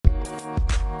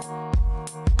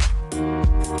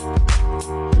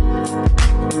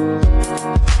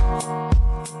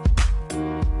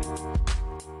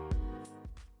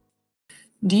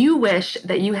wish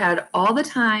that you had all the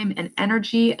time and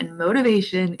energy and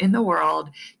motivation in the world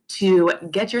to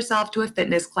get yourself to a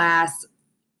fitness class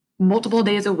multiple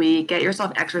days a week, get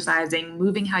yourself exercising,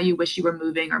 moving how you wish you were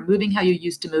moving, or moving how you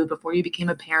used to move before you became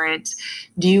a parent?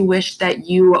 Do you wish that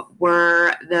you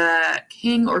were the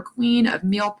king or queen of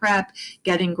meal prep,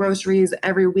 getting groceries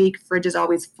every week, fridge is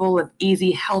always full of easy,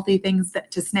 healthy things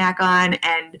to snack on,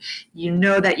 and you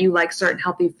know that you like certain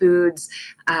healthy foods,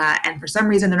 and for some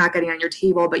reason they're not getting on your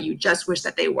table, but you just wish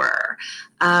that they were?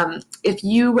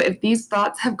 If these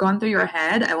thoughts have gone through your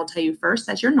head, I will tell you first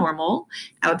that you're normal.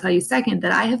 I will tell you second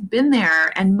that I have been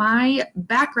there, and my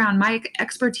background, my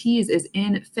expertise is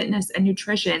in fitness and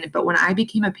nutrition. But when I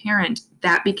became a parent,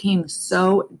 that became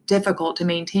so difficult to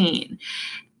maintain.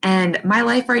 And my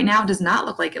life right now does not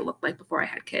look like it looked like before I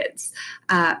had kids.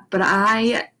 But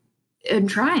I am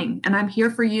trying, and I'm here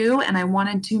for you. And I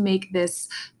wanted to make this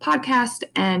podcast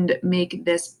and make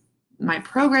this my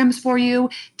programs for you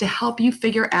to help you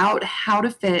figure out how to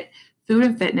fit food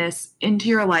and fitness into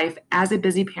your life as a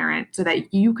busy parent so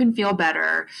that you can feel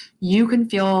better, you can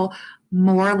feel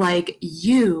more like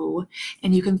you,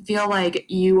 and you can feel like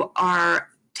you are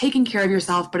taking care of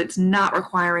yourself, but it's not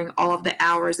requiring all of the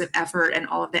hours of effort and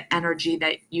all of the energy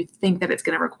that you think that it's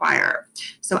going to require.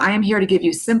 So I am here to give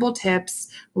you simple tips,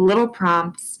 little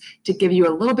prompts to give you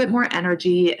a little bit more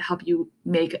energy, help you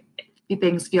make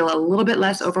things feel a little bit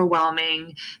less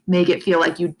overwhelming, make it feel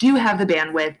like you do have the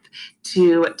bandwidth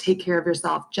to take care of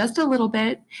yourself just a little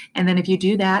bit. And then if you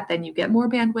do that, then you get more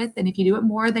bandwidth. And if you do it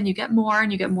more, then you get more,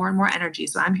 and you get more and more energy.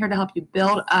 So I'm here to help you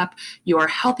build up your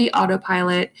healthy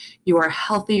autopilot, your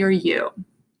healthier you.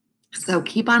 So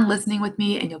keep on listening with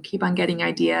me, and you'll keep on getting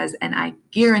ideas, and I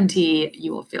guarantee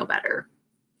you will feel better.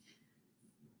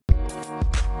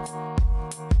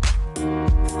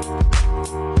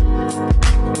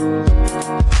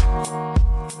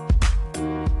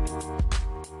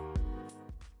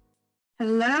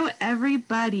 Hello,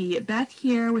 everybody. Beth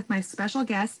here with my special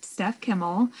guest, Steph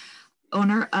Kimmel,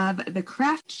 owner of The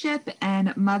Craft Ship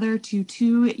and mother to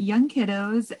two young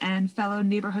kiddos and fellow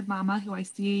neighborhood mama who I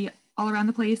see all around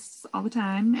the place all the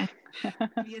time,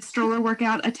 and be a stroller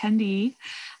workout attendee.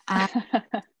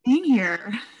 Being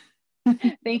here.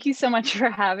 Thank you so much for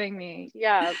having me.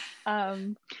 Yeah.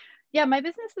 My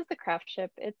business is The Craft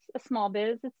Ship. It's a small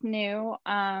biz. It's new,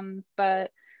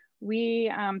 but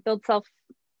we build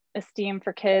self-esteem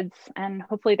for kids, and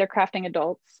hopefully they're crafting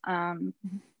adults,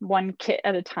 one kit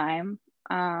at a time.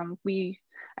 I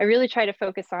really try to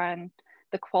focus on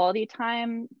the quality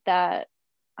time that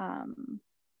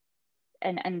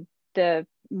and that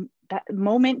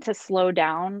moment to slow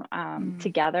down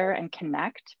together and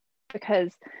connect,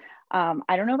 because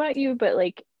I don't know about you, but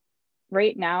like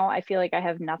right now I feel like I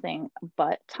have nothing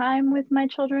but time with my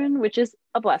children, which is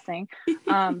a blessing.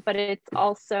 But it's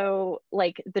also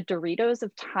like the Doritos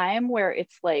of time, where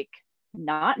it's like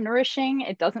not nourishing.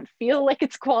 It doesn't feel like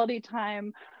it's quality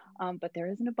time, but there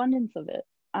is an abundance of it.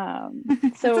 So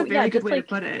that's a very good way to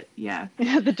put it. Yeah.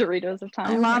 The Doritos of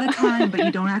time. A lot of time, but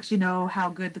you don't actually know how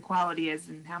good the quality is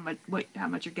and how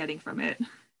much you're getting from it.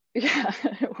 Yeah,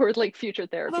 or like future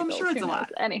therapy. Well, I'm sure it's a lot.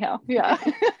 Anyhow, yeah.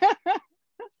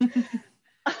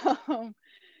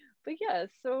 But yeah,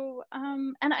 so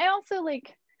and I also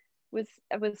like was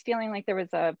feeling like there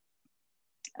was a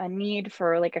need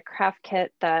for like a craft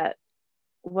kit that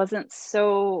wasn't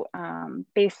so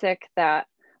basic that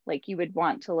like you would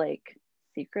want to like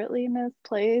secretly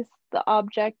misplace the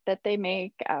object that they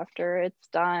make after it's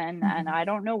done, and I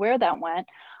don't know where that went,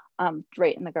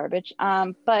 right in the garbage,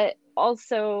 but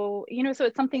also, you know, so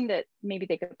it's something that maybe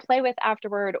they could play with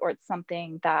afterward, or it's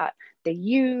something that they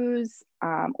use,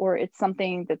 or it's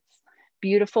something that's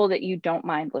beautiful that you don't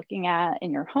mind looking at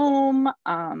in your home,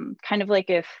 kind of like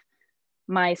if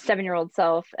my 7-year-old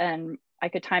self and I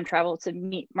could time travel to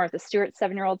meet Martha Stewart's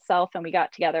 7-year-old self, and we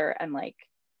got together and like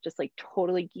just like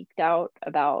totally geeked out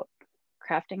about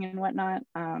crafting and whatnot,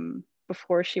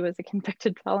 before she was a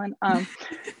convicted felon,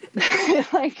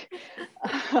 like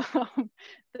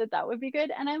that would be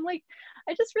good. And I'm like,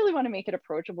 I just really want to make it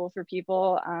approachable for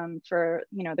people, for,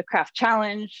 you know, the craft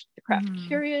challenge, the craft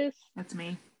curious. That's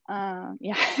me.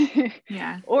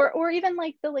 Yeah. Or even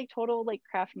like the like total like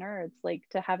craft nerds, like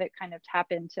to have it kind of tap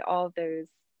into all of those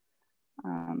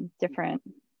different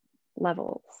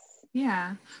levels.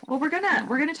 Yeah. Well, we're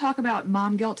gonna talk about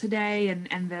mom guilt today,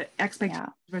 and the expectations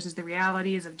versus the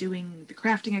realities of doing the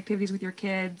crafting activities with your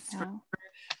kids,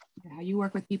 how you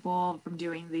work with people, from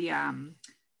doing the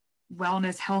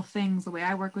wellness health things the way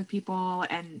I work with people,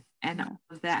 and all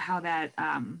of that, how that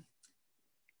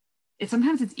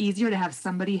sometimes it's easier to have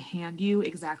somebody hand you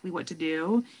exactly what to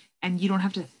do and you don't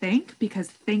have to think, because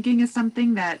thinking is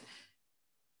something that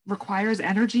requires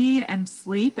energy and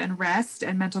sleep and rest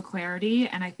and mental clarity.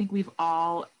 And I think we've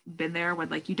all been there when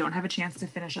like you don't have a chance to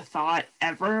finish a thought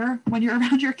ever when you're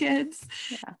around your kids.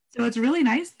 Yeah. So it's really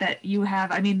nice that you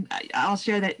have, I mean, I'll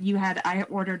share that I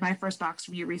ordered my first box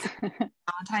from you recently,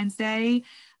 Valentine's Day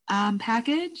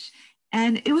package.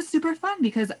 And it was super fun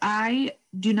because I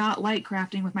do not like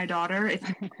crafting with my daughter. It's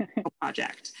a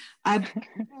project. I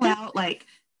pull out like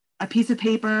a piece of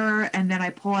paper, and then I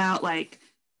pull out like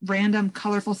random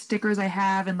colorful stickers I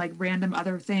have and like random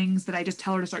other things that I just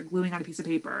tell her to start gluing on a piece of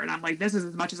paper. And I'm like, this is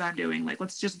as much as I'm doing. Like,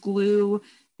 let's just glue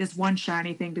this one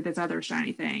shiny thing to this other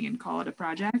shiny thing and call it a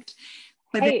project.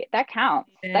 But Hey, that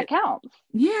counts. That counts.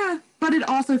 Yeah, but it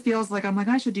also feels like I'm like,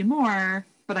 I should do more,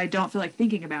 but I don't feel like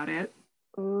thinking about it.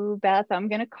 Ooh, Beth, I'm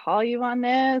gonna call you on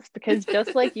this, because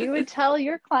just like you would tell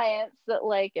your clients that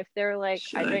like if they're like,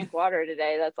 I drank water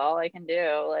today, that's all I can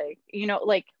do. Like,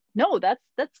 like, no, that's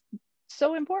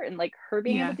so important. Like her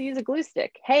being able to use a glue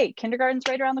stick. Hey, kindergarten's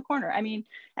right around the corner. I mean,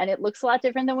 and it looks a lot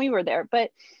different than we were there.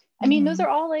 But I mean, those are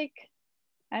all like,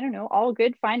 I don't know, all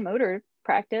good fine motor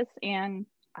practice. And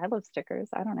I love stickers.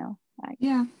 I don't know.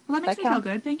 Well, that makes me feel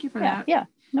good. Thank you for that. Yeah,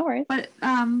 no worries. But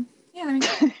yeah, I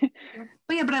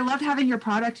mean, but I loved having your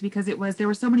product because there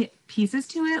were so many pieces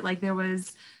to it. Like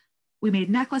we made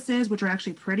necklaces, which are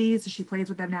actually pretty. So she plays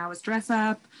with them now as dress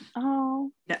up.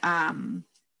 Oh.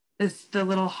 The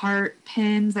little heart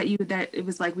pins that it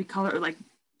was like we color like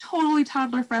totally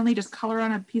toddler friendly, just color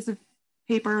on a piece of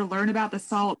paper, learn about the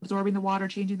salt absorbing the water,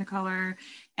 changing the color.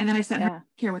 And then I sent her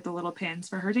here with the little pins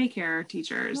for her daycare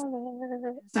teachers.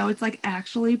 So it's like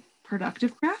actually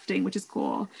productive crafting, which is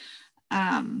cool.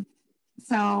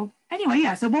 So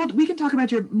anyway, so we can talk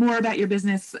about more about your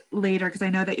business later, because I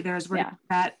know that we're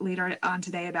that later on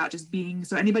today about just being,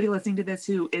 so anybody listening to this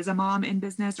who is a mom in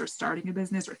business or starting a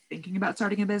business or thinking about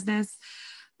starting a business,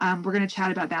 we're going to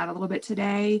chat about that a little bit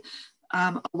today,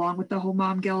 along with the whole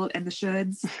mom guilt and the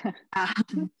shoulds.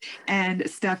 And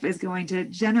Steph is going to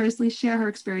generously share her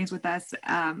experience with us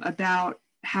about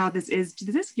how this is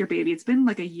your baby. It's been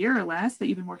like a year or less that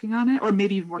you've been working on it, or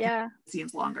maybe you've been working on it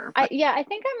seems longer. I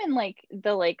think I'm in like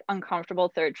the uncomfortable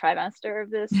third trimester of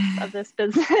this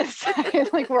business.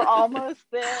 Like we're almost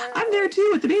there. I'm there too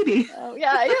with the baby. Oh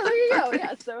yeah, there you go.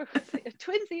 Yeah, so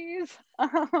twinsies.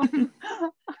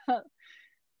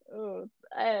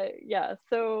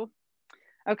 So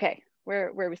okay,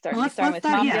 where we starting? Well, let's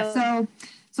start. Yeah, so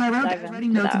I was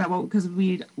writing notes about because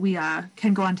we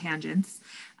can go on tangents.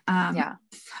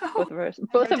 So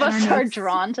both of us are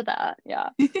drawn to that. Yeah.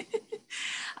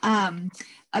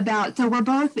 So we're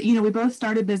both, we both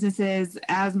started businesses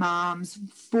as moms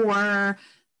and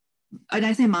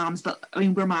I say moms, but I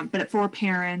mean, we're moms, but for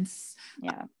parents,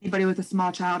 anybody with a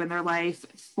small child in their life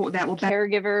that will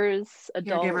caregivers,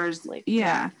 adults,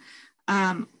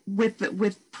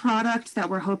 with products that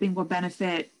we're hoping will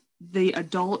benefit the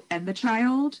adult and the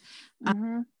child,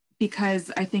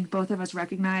 because I think both of us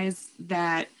recognize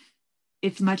that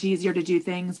it's much easier to do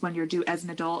things as an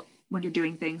adult when you're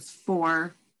doing things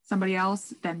for somebody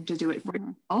else than to do it for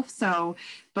yourself. So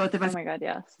both of us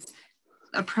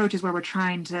approaches where we're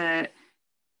trying to,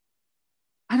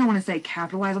 I don't want to say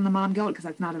capitalize on the mom guilt, because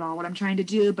that's not at all what I'm trying to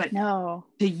do, but to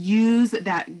use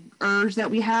that urge that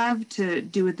we have to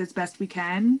do it as best we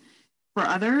can for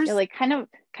others. Yeah, like kind of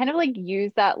like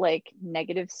use that like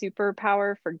negative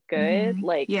superpower for good.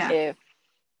 If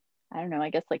I don't know, I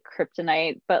guess like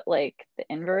kryptonite, but like the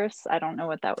inverse. I don't know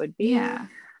what that would be. Yeah.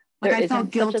 Like I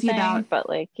felt guilty about, but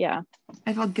like,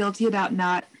 I felt guilty about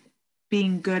not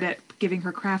being good at giving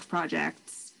her craft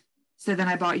projects. So then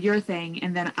I bought your thing,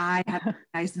 and then I had a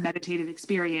nice meditative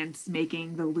experience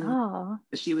making the loom.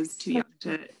 She was too young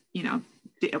to,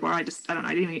 or I don't know,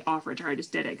 I didn't even offer it to her. I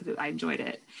just did it because I enjoyed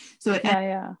it. So it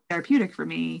was therapeutic for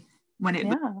me when it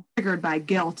was triggered by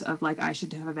guilt of like, I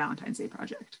should have a Valentine's Day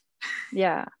project.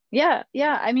 Yeah.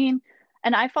 I mean,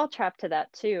 and I fall trapped to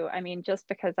that too. I mean, just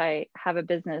because I have a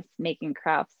business making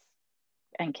crafts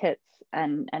and kits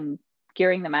and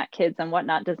gearing them at kids and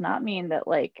whatnot does not mean that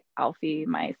like Alfie,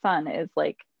 my son, is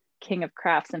like king of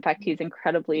crafts. In fact, he's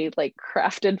incredibly like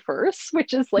crafted first,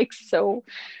 which is like so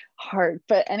hard.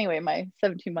 But anyway, my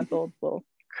 17-month-old will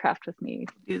craft with me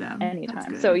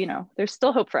anytime. So, there's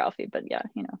still hope for Alfie, but yeah.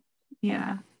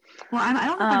 Well, I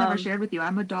don't know if I ever shared with you.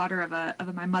 I'm a daughter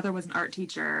of my mother was an art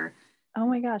teacher. Oh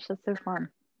my gosh, that's so fun.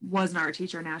 Was an art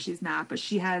teacher. Now she's not, but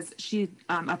she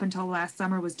up until last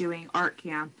summer was doing art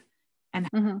camp,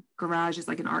 and garage is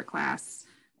like an art class.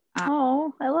 I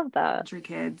love that.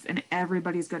 Kids, and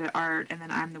everybody's good at art, and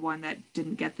then I'm the one that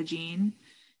didn't get the gene.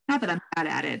 Not that I'm bad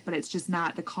at it, but it's just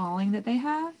not the calling that they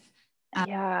have.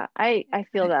 Yeah, I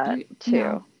feel that You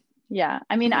too. Yeah.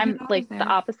 I mean, your I'm daughter's like the there.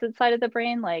 opposite side of the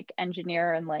brain, like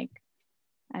engineer and like,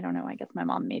 I don't know, I guess my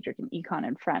mom majored in econ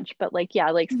and French, but like,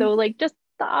 yeah, like, so Mhm. like just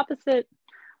the opposite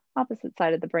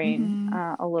side of the brain,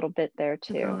 Mhm. a little bit there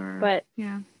The too. grower. But,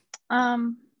 Yeah.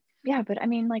 um, yeah, but I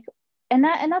mean, like, and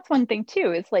that's one thing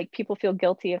too, is like people feel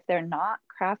guilty if they're not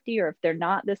crafty or if they're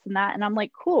not this and that. And I'm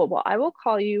like, cool, well, I will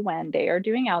call you when they are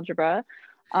doing algebra,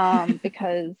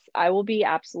 because I will be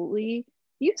absolutely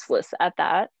useless at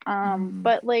that. Mhm.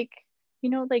 But like,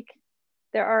 like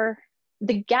there are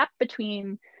the gap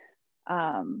between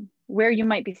where you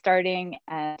might be starting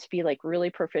and to be like really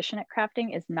proficient at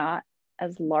crafting is not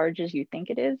as large as you think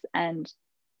it is. And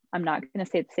I'm not going to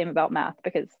say the same about math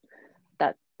because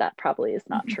that probably is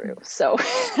not true. So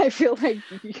I feel like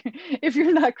if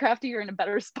you're not crafty, you're in a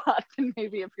better spot than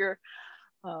maybe if you're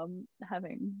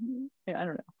having, I don't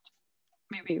know,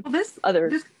 maybe Well, this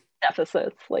other this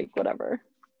deficits, like whatever.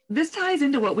 this ties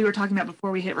into what we were talking about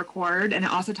before we hit record, and it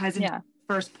also ties into Yeah. the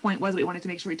first point was we wanted to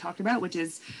make sure we talked about, which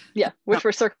is Yeah. Which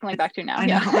we're circling back to now. I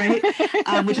know, Yeah.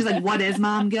 right? Which is like, what is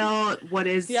mom guilt? What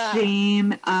is Yeah.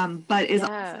 shame? But is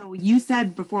Yeah. also, you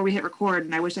said before we hit record,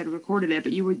 and I wish I'd recorded it,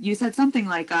 but you said something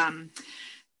like,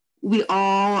 we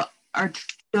all are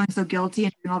feeling so guilty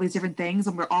and doing all these different things,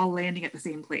 and we're all landing at the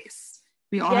same place.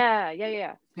 We all have Yeah. Yeah.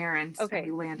 Yeah. parents, and we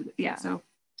Okay. landed. Yeah. Yeah. So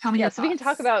tell me Yeah. your So we can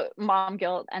talk thoughts. about mom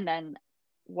guilt and then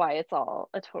why it's all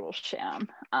a total sham.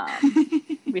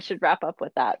 We should wrap up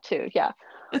with that too. Yeah.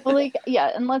 Well, like, yeah,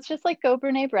 and let's just like go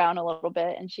Brene Brown a little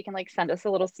bit and she can like send us a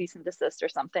little cease and desist or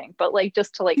something. But like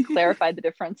just to like clarify the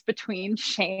difference between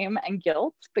shame and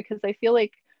guilt, because I feel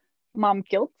like mom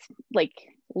guilt like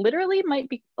literally might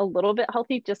be a little bit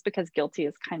healthy just because guilty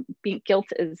is kind of being guilt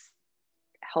is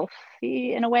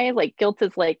healthy in a way. Like guilt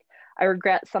is like I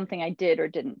regret something I did or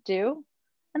didn't do.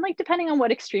 And like depending on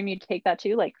what extreme you take that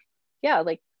to, like, yeah,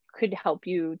 like could help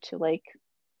you to like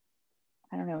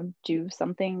I don't know, do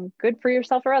something good for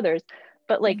yourself or others.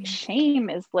 But like Mhm. shame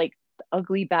is like the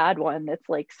ugly bad one. It's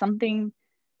like something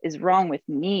is wrong with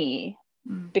me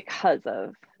Mm. because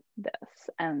of this.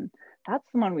 And that's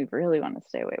the one we really want to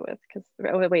stay away with because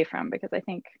away from because I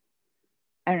think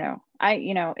I don't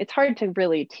know. It's hard to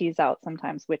really tease out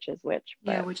sometimes which is which,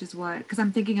 Yeah, but which is what, because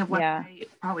I'm thinking of what yeah. I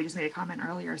probably just made a comment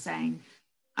earlier saying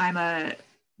I'm a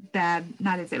bad,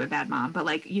 not to say I'm a bad mom, but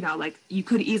like, like you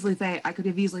could easily say, I could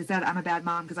have easily said I'm a bad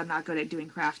mom because I'm not good at doing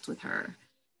crafts with her.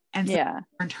 And so Yeah.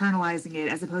 we're internalizing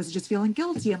it as opposed to just feeling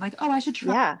guilty. I'm like, oh, I should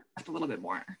try Yeah. a little bit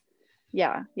more.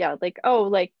 Yeah. Yeah. Like, oh,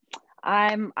 like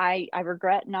I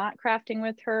regret not crafting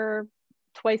with her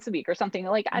twice a week or something.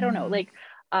 Like, I don't know, Mm, like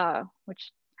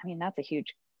which I mean that's a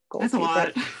huge goal that's a too.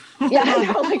 But lot. A yeah,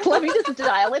 lot. no, like let me just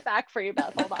dial it back for you,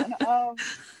 Beth. Hold on.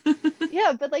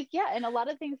 Yeah, but like yeah, and a lot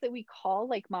of things that we call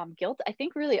like mom guilt, I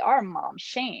think really are mom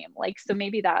shame. Like, so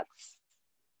maybe that's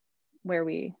where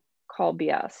we call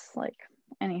BS. Like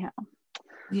anyhow.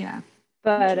 Yeah.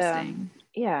 But Interesting.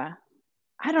 yeah,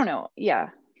 I don't know. Yeah.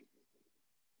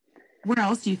 Where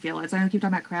else do you feel it? So I know we keep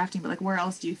talking about crafting, but like where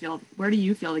do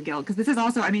you feel the guilt? Because this is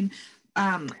also, I mean,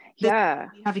 this Yeah.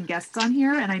 having guests on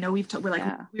here, and I know we're like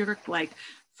Yeah. we're like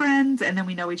friends, and then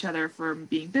we know each other from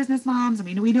being business moms. I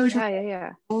mean, we know each other, Yeah.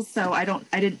 Yeah. Yeah. so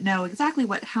I didn't know exactly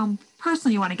how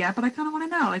personal you want to get, but I kind of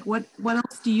want to know like what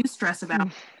else do you stress about,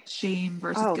 shame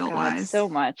versus Oh guilt God, wise? so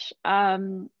much.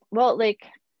 Well, like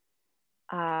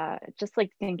just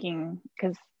like thinking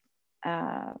because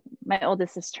my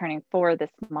oldest is turning 4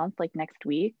 this month, like next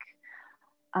week.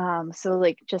 So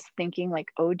like just thinking like,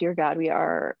 oh dear God, we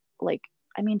are like,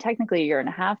 I mean, technically a year and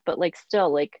a half, but like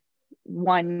still like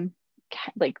one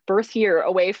like birth year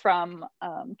away from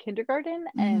kindergarten.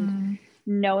 And Mm,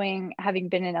 knowing, having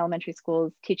been in elementary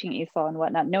schools, teaching ESOL and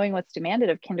whatnot, knowing what's demanded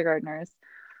of kindergartners,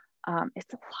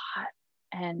 it's a lot.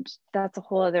 And that's a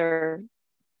whole other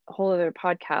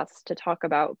podcast to talk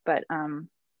about. But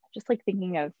just like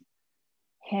thinking of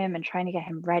him and trying to get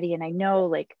him ready. And I know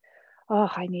like, oh,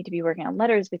 I need to be working on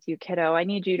letters with you, kiddo. I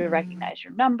need you to mm, recognize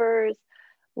your numbers.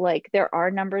 Like there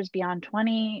are numbers beyond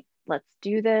 20. Let's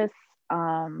do this.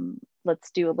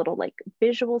 Let's do a little like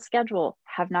visual schedule.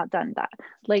 Have not done that.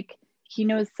 Like he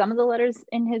knows some of the letters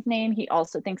in his name. He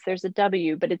also thinks there's a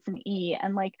W, but it's an E.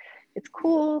 And like it's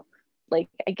cool. Like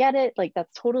I get it. Like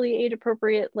that's totally age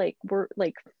appropriate. Like we're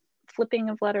like flipping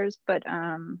of letters. what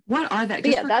are that, But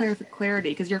just yeah, for that's clarity,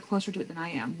 because you're closer to it than I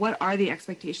am? What are the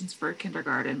expectations for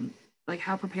kindergarten? Like,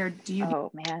 how prepared do you be?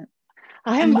 oh man.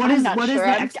 And I'm not what is sure.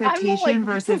 the I'm not like expectation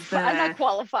versus I'm not the,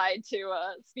 qualified to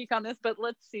speak on this, but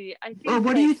let's see. I or think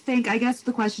what do like you think? I guess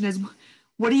the question is,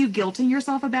 what are you guilting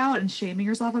yourself about and shaming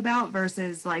yourself about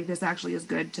versus like this actually is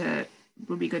good to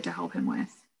would be good to help him with?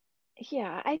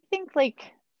 yeah, I think like,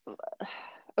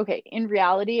 okay, in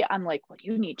reality, I'm like, well,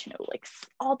 you need to know like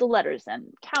all the letters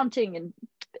and counting and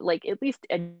like at least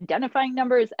identifying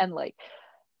numbers and like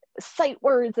sight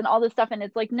words and all this stuff. And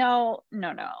it's like, no,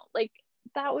 no, no. Like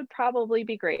that would probably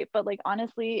be great. But like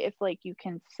honestly, if like you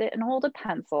can sit and hold a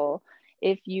pencil,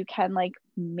 if you can like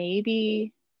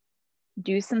maybe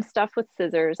do some stuff with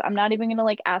scissors. I'm not even gonna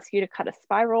like ask you to cut a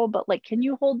spiral, but like can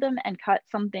you hold them and cut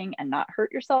something and not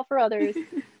hurt yourself or others?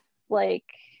 Like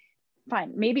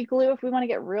fine, maybe glue if we want to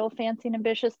get real fancy and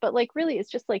ambitious, but like really it's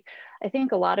just like I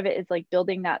think a lot of it is like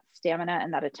building that stamina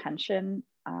and that attention,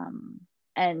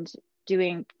 and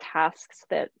doing tasks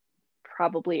that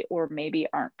probably or maybe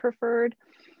aren't preferred.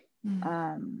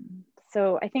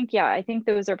 So I think, yeah, I think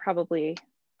those are probably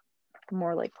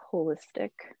more like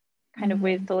holistic kind of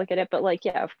ways to look at it. But like,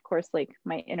 yeah, of course, like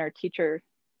my inner teacher,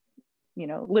 you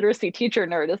know, literacy teacher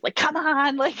nerd is like, come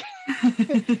on, like,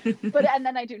 but and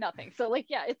then I do nothing. So like,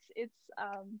 yeah, it's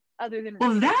other than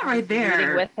well, that right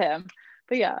there with him.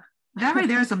 But yeah, that right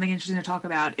there is something interesting to talk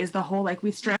about, is the whole like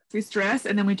we stress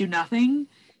and then we do nothing.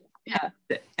 Yeah.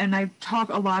 And I talk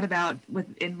a lot about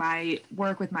in my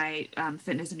work with my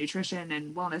fitness and nutrition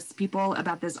and wellness people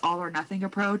about this all or nothing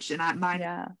approach, and mine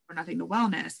or nothing to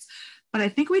wellness. But I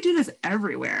think we do this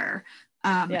everywhere,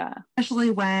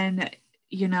 especially when,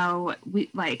 you know,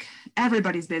 we like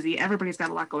everybody's busy, everybody's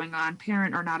got a lot going on,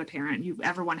 parent or not a parent,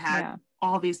 everyone had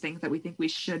all these things that we think we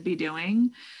should be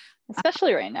doing.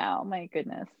 Especially right now, my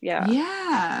goodness.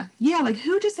 Yeah. Like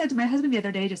who just said to my husband the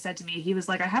other day, just said to me, he was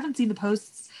like, I haven't seen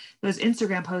those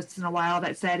Instagram posts in a while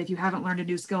that said, if you haven't learned a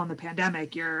new skill in the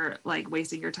pandemic, you're like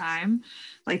wasting your time.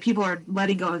 Like people are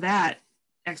letting go of that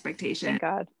expectation. Thank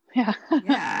God. Yeah.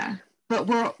 Yeah.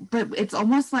 But it's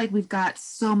almost like we've got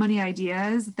so many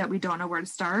ideas that we don't know where to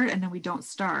start, and then we don't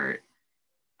start.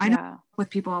 I know with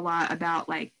people a lot about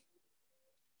like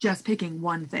just picking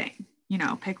one thing, you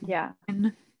know, pick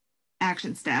one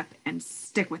action step and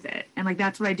stick with it. And like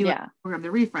that's what I do in the program, the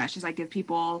refresh, is I give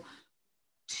people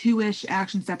 2-ish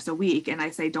action steps a week, and I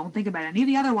say don't think about any of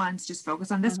the other ones, just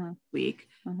focus on this week,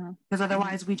 because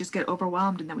otherwise we just get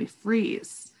overwhelmed and then we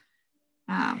freeze.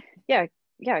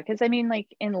 Because I mean, like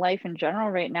in life in general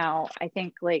right now, I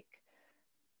think like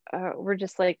we're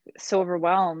just like so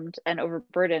overwhelmed and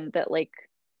overburdened that like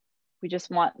we just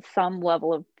want some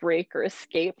level of break or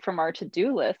escape from our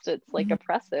to-do list. It's like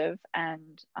oppressive.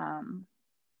 And I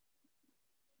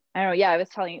don't know. Yeah, I was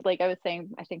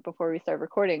saying, I think before we started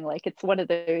recording, like it's one of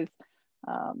those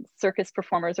circus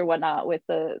performers or whatnot with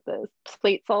the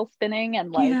plates all spinning.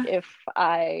 And like if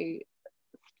I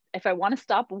want to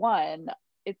stop one,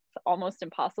 it's almost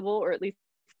impossible, or at least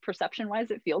perception wise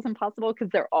it feels impossible,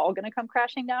 because they're all going to come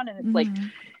crashing down. And it's like,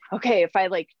 okay, if I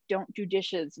like don't do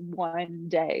dishes one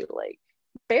day, like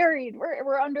buried,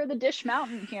 we're under the dish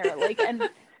mountain here. Like, and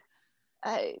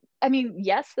I mean,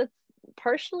 yes, that's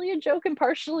partially a joke and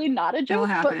partially not a joke,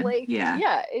 but like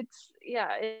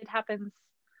it happens.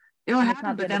 It'll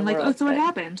happen, but then like, oh, so what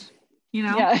happened? You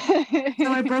know?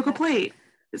 So I broke a plate.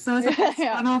 So it's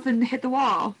gone off and hit the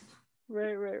wall.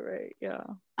 Right. Yeah.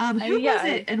 Who was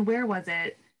it and where was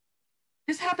it?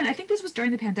 This happened, I think this was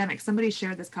during the pandemic. Somebody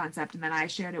shared this concept, and then I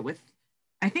shared it with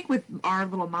our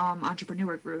little mom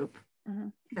entrepreneur group.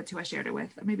 That's who I shared it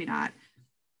with, or maybe not.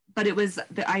 But it was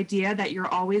the idea that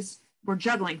we're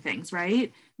juggling things,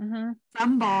 right?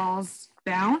 Some balls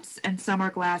bounce and some are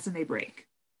glass and they break.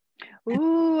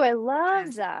 Ooh, I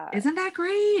love that. Isn't that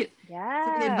great? Yeah.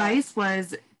 So the advice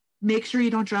was, make sure you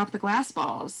don't drop the glass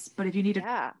balls, but if you need to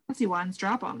bouncy ones,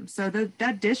 drop them. So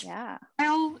that dish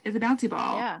pile is a bouncy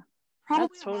ball. Yeah.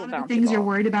 Probably a lot of the things you're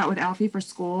worried about with Alfie for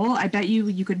school, I bet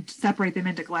you could separate them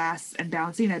into glass and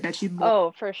bouncy, and I bet you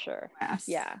for sure. Glass.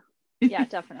 Yeah,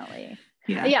 definitely.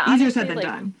 Yeah, easier honestly, said than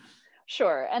done.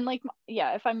 Sure. And like,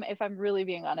 if I'm really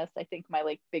being honest, I think my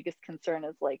like biggest concern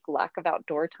is like lack of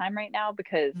outdoor time right now,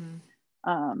 because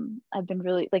I've been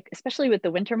really like, especially with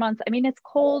the winter months, I mean, it's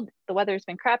cold, the weather's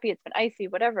been crappy, it's been icy,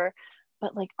 whatever.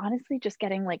 But like, honestly, just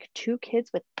getting like 2 kids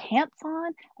with pants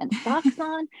on and socks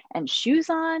on and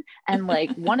shoes on, and like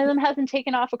one of them hasn't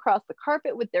taken off across the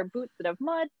carpet with their boots that have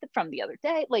mud from the other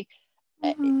day, like,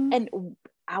 and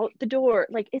out the door,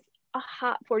 like it's a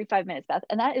hot 45 minutes, Beth.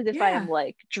 And that is if I am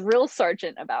like drill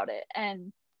sergeant about it.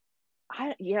 And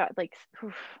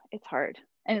it's hard.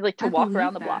 And like to walk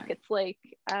around the block, it's like,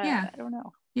 I don't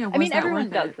know. Yeah. I mean,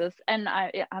 everyone does this, and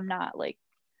I'm not like,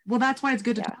 well, that's why it's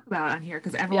good to talk about on here,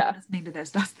 because everyone listening to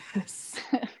this does this.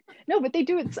 No, but they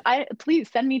do it. Please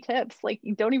send me tips. Like,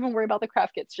 don't even worry about the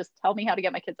craft kits. Just tell me how to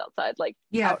get my kids outside. Like,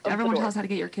 everyone tells how to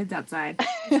get your kids outside.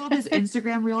 I saw this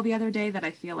Instagram reel the other day that I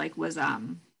feel like was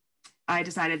I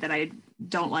decided that I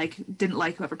didn't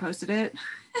like whoever posted it.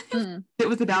 Mm. It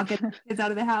was about getting kids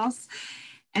out of the house.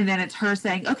 And then it's her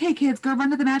saying, okay, kids, go run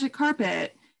to the magic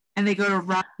carpet. And they go to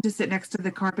run to sit next to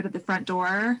the carpet at the front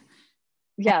door,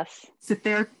 Yes. sit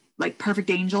there like perfect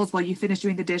angels while you finish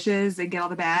doing the dishes and get all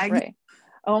the bags. Right.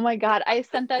 Oh my God. I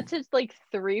sent that to like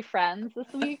 3 friends this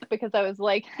week because I was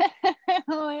like, I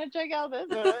want to check out this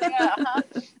one. Yeah.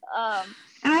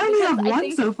 And I only have Because I one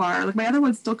think, so far. Like my other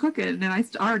one's still cooking, and I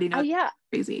already know it's yeah,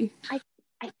 crazy. I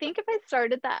think if I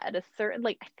started that at a certain,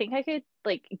 like, I think I could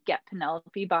like get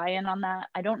Penelope buy-in on that.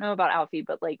 I don't know about Alfie,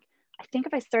 but like, I think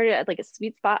if I started at like a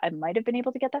sweet spot, I might have been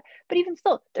able to get that. But even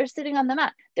still, they're sitting on the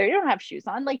mat. They don't have shoes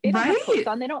on. Like, they don't have coats Right?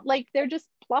 on. They don't like, they're just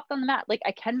plopped on the mat. Like,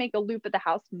 I can make a loop at the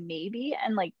house maybe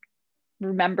and like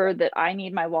remember that I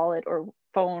need my wallet or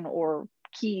phone or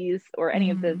keys or any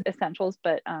of the essentials.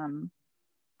 But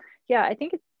yeah, I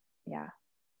think it's, yeah.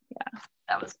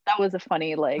 That was a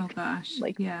funny, like, Oh gosh.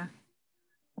 like, Yeah.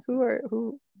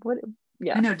 what,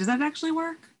 yeah. I know. Does that actually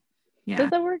work? Yeah. Does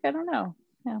that work? I don't know.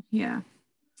 Yeah. Yeah.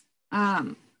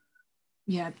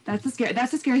 Yeah, that's the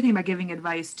scary thing about giving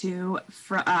advice to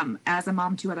for as a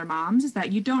mom to other moms is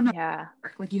that you don't know. Yeah.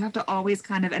 Like you have to always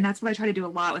kind of, and that's what I try to do a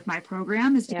lot with my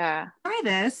program is to try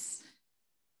this.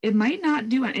 It might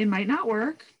not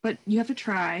work, but you have to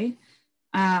try.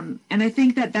 And I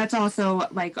think that that's also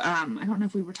like I don't know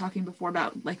if we were talking before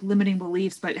about like limiting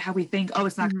beliefs, but how we think, oh,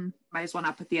 it's not, might as well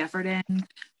not put the effort in,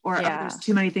 or oh, there's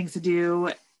too many things to do,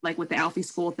 like with the Alfie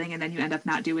school thing, and then you end up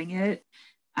not doing it.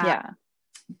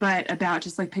 But about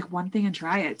just like pick one thing and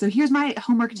try it. So here's my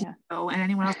homework to you and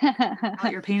anyone else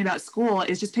about your pain about school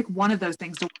is just pick one of those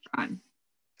things to work on.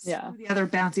 Screw the other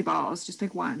bouncy balls, just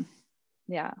pick one.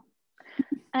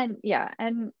 And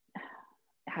it's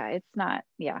not,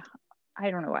 I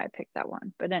don't know why I picked that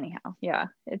one, but anyhow,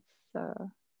 it's I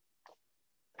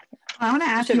want to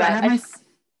ask you, I have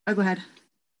oh, go ahead.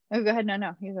 Oh, go ahead.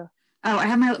 No, you go. Oh, I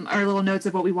have our little notes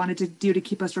of what we wanted to do to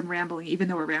keep us from rambling, even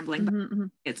though we're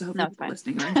rambling. But so hopefully people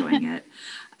listening are enjoying it.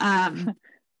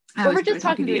 But we're just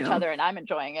talking to each other, and I'm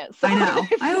enjoying it. So I know.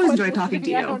 I always enjoy talking to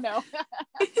you. I don't know.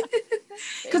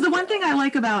 Because the one thing I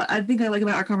like about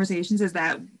our conversations is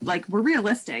that like we're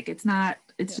realistic. It's not.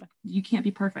 It's you can't be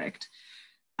perfect.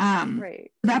 Right.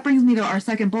 That brings me to our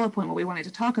second bullet point, what we wanted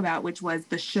to talk about, which was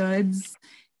the shoulds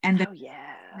and the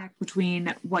connect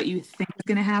between what you think is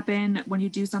going to happen when you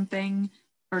do something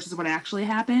versus what actually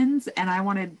happens. And I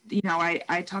wanted,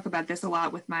 I talk about this a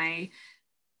lot with my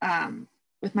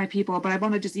people, but I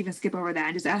want to just even skip over that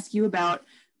and just ask you about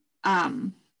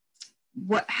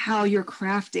how you're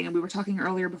crafting. And we were talking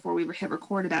earlier before we hit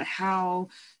record about how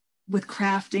with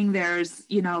crafting, there's,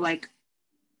 like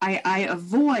I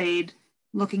avoid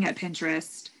looking at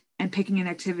Pinterest and picking an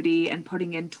activity and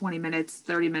putting in 20 minutes,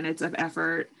 30 minutes of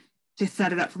effort to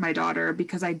set it up for my daughter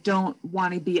because I don't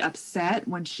want to be upset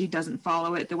when she doesn't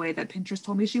follow it the way that Pinterest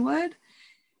told me she would.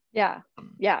 Yeah,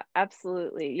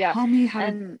 absolutely. Yeah. Tell me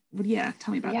tell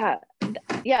me about that.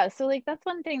 Yeah. So like, that's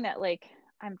one thing that like,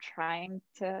 I'm trying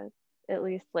to at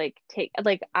least like take,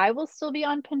 like, I will still be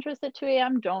on Pinterest at 2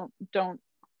 a.m. Don't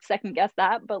second guess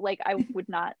that. But like, I would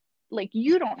not, like,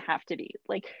 you don't have to be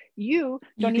like, you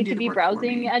don't need to be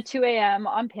browsing at 2 a.m.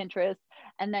 on Pinterest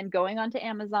and then going onto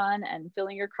Amazon and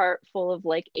filling your cart full of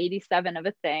like 87 of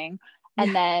a thing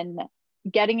and then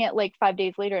getting it like 5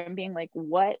 days later and being like,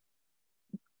 what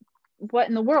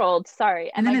in the world?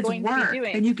 Sorry. And then it's work.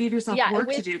 And you gave yourself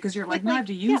work to do because you're like, no, I have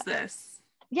to use this.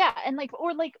 Yeah. And like,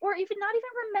 or even not even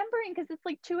remembering because it's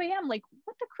like 2 a.m. Like,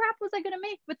 what the crap was I going to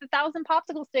make with 1,000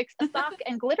 popsicle sticks, a sock,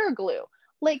 and glitter glue?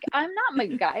 Like, I'm not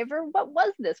MacGyver. What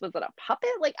was this? Was it a puppet?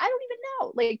 Like, I don't even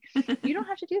know. Like, you don't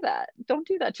have to do that. Don't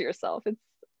do that to yourself. It's,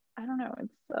 I don't know.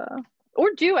 It's,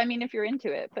 or do, I mean, if you're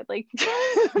into it, but like,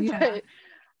 but,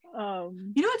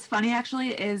 what's funny actually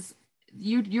is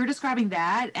you're describing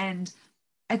that. And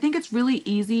I think it's really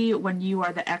easy when you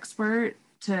are the expert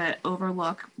to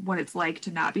overlook what it's like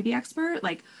to not be the expert.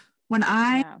 Like when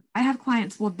I have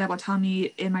clients that will tell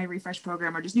me in my refresh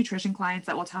program or just nutrition clients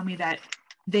that will tell me that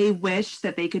they wish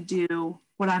that they could do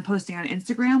what I'm posting on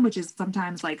Instagram, which is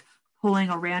sometimes like pulling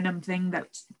a random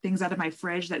things out of my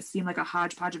fridge that seem like a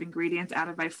hodgepodge of ingredients out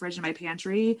of my fridge and my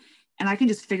pantry. And I can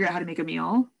just figure out how to make a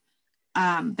meal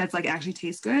that's like actually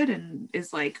tastes good and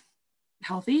is like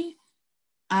healthy.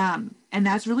 And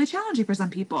that's really challenging for some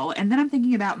people. And then I'm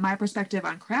thinking about my perspective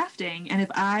on crafting. And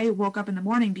if I woke up in the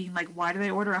morning being like, why did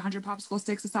I order 100 popsicle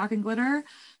sticks, a sock, and glitter?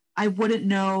 I wouldn't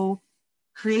know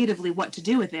creatively what to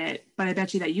do with it, but I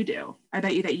bet you that you do. I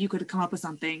bet you that you could come up with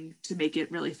something to make it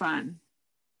really fun.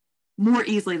 more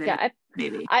easily than Yeah,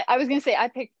 maybe. I was gonna say I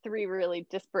picked three really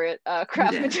disparate You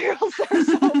craft did. materials there,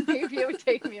 so maybe it would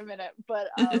take me a minute, but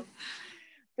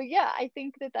yeah, I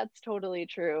think that that's totally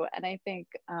true, and I think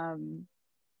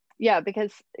yeah,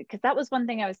 because that was one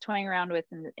thing I was toying around with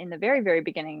in the very very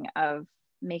beginning of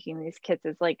making these kits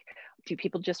is like, do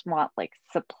people just want like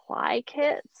supply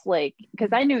kits? Like, because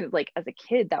I knew like as a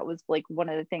kid that was like one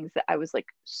of the things that I was like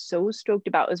so stoked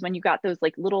about was when you got those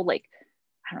like little like,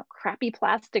 I don't know, crappy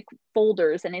plastic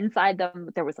folders, and inside them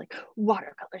there was like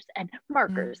watercolors and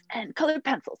Mm. markers and colored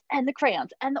pencils and the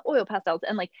crayons and the oil pastels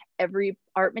and like every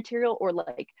art material, or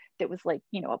like that was like,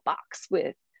 you know, a box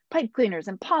with pipe cleaners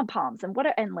and pom poms and what,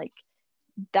 and like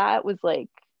that was like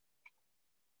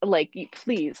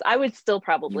please, I would still You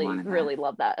probably wanted that. really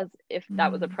love that as if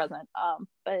that was a Mm. present.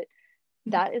 But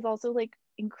that is also like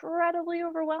incredibly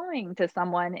overwhelming to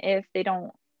someone if they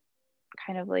don't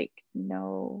kind of like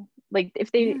know, like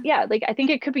if they, Yeah. yeah, like I think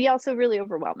it could be also really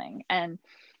overwhelming. And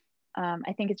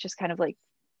I think it's just kind of like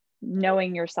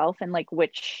knowing yourself and like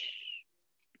which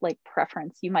like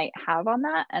preference you might have on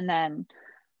that, and then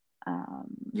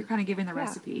You're kind of giving the yeah,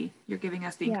 recipe. You're giving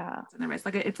us the yeah, ingredients and the rest.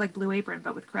 Like it's like Blue Apron,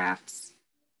 but with crafts.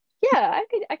 yeah,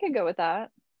 I could go with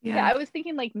that. Yeah, Yeah. I was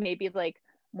thinking like maybe like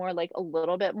more like a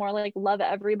little bit more like Love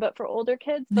Every but for older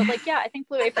kids, but like yeah, I think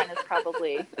Blue Apron is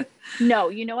probably, no,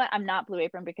 you know what, I'm not Blue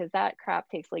Apron because that crap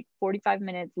takes like 45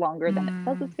 minutes longer than it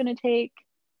says Mm. it's going to take.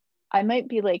 I might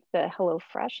be like the Hello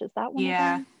Fresh, is that one of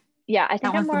Yeah. them? Yeah, I That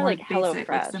think I'm one's the more more like Hello basic,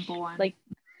 like Fresh, simple one. like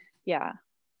yeah,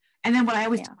 And then what I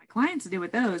always yeah, tell my clients to do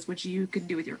with those, which you can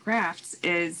do with your crafts,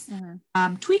 is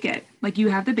mm-hmm. tweak it. Like you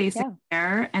have the basic Yeah,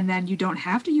 there, and then you don't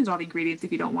have to use all the ingredients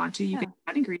if you don't want to. You can yeah,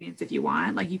 add ingredients if you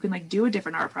want. Like you can like do a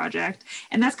different art project.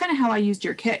 And that's kind of how I used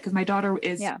your kit because my daughter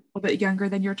is a yeah, little bit younger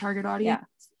than your target audience. yeah,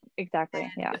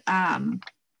 exactly, yeah,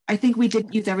 I think we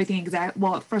didn't use everything exact.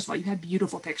 Well, first of all, you had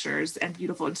beautiful pictures and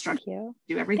beautiful thank instructions you,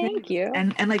 to do everything. thank you.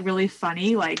 And like really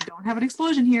funny, like don't have an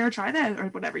explosion here, try that or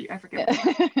whatever. I forget what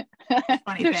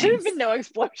funny There should have things. been no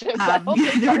explosions. I don't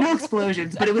think There were that no was what was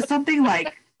explosions, but it was said. something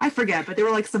like I forget, but there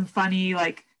were like some funny,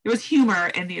 like there was humor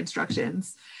in the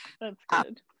instructions. That's Um,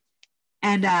 good.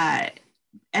 and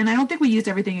and I don't think we used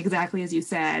everything exactly as you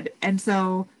said. And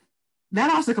so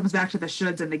that also comes back to the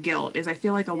shoulds and the guilt is I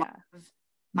feel like a lot Yeah, of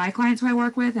my clients who I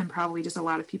work with and probably just a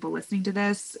lot of people listening to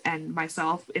this and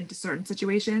myself into certain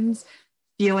situations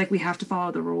feel like we have to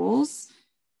follow the rules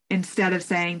instead of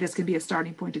saying this could be a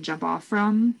starting point to jump off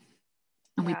from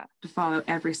and we have yeah, to follow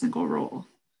every single rule.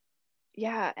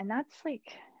 yeah, and that's like,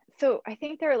 so I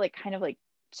think there are like kind of like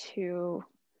two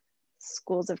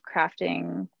schools of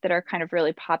crafting that are kind of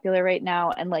really popular right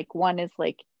now, and like one is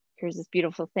like, here's this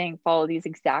beautiful thing, follow these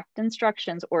exact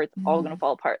instructions or it's all going to Mm,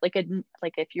 fall apart, like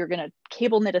if you're going to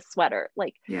cable knit a sweater,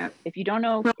 like yeah. if you don't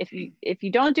know, Well, if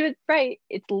you don't do it right,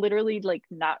 it's literally like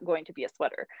not going to be a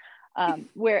sweater.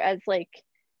 Whereas like,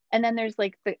 and then there's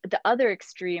like the other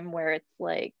extreme where it's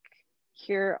like,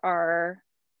 here are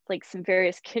like some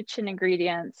various kitchen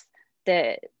ingredients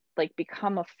that like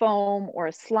become a foam or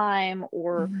a slime,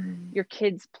 or mm, your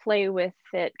kids play with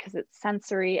it because it's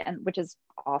sensory, and which is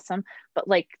awesome, but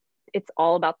like it's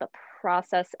all about the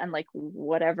process, and like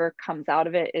whatever comes out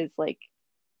of it is like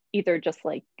either just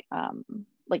like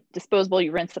disposable,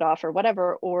 you rinse it off or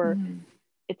whatever, or mm,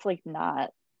 it's like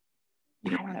not,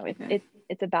 you I don't don't want to know, keep it.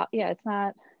 it's about, yeah, it's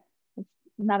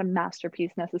not a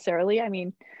masterpiece necessarily. I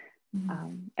mean,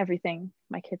 Mm. everything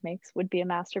my kid makes would be a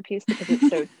masterpiece because it's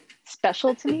so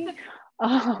special to me.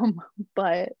 Um,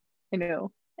 but you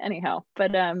know, anyhow,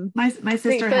 My so,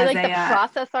 sister so has like the a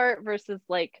process art versus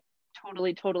like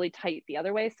totally tight the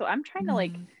other way. So I'm trying to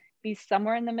like mm, be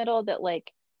somewhere in the middle, that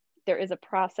like there is a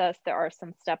process, there are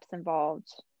some steps involved.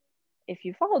 If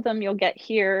you follow them, you'll get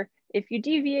here. If you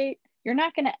deviate, you're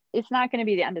not gonna, it's not gonna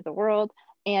be the end of the world.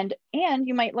 And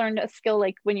you might learn a skill,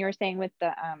 like when you were saying with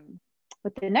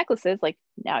the necklaces, like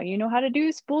now you know how to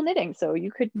do spool knitting, so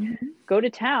you could mhm. go to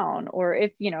town. Or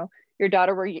if you know your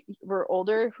daughter were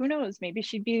older, who knows, maybe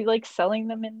she'd be like selling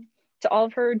them in to all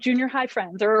of her junior high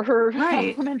friends or her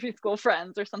Right, elementary school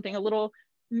friends or something, a little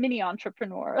mini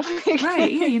entrepreneur.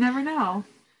 right. Yeah, you never know.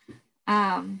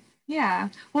 Yeah.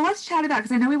 Well, let's chat about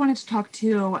because I know we wanted to talk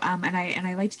too, and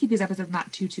I like to keep these episodes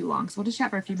not too long. So we'll just chat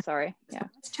for a few I'm minutes. sorry, But yeah.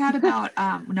 let's chat about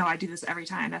no, I do this every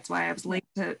time. That's why I was late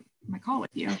to my call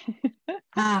with you.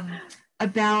 Um,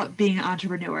 about being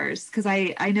entrepreneurs because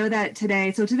I know that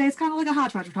today. So today's kind of like a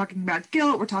hodgepodge. We're talking about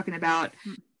guilt. We're talking about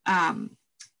um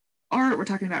art. We're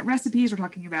talking about recipes. We're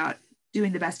talking about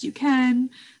doing the best you can.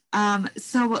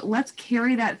 So let's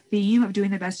carry that theme of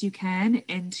doing the best you can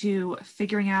into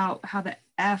figuring out how the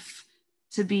F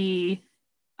to be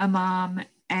a mom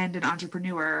and an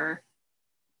entrepreneur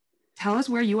Tell us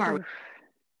where you are. Oof.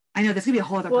 I know this could be a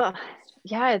whole other Well, podcast.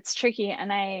 yeah, it's tricky.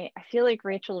 And I feel like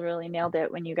Rachel really nailed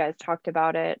it when you guys talked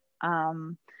about it.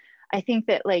 I think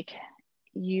that like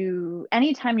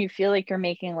anytime you feel like you're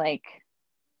making like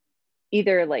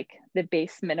either like the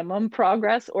base minimum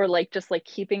progress or like just like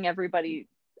keeping everybody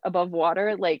above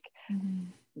water, like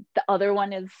the other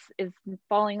one is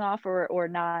falling off or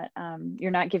not,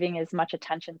 you're not giving as much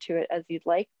attention to it as you'd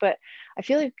like. But I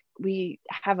feel like we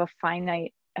have a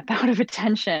finite amount of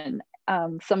attention,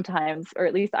 sometimes, or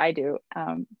at least I do,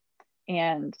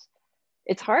 and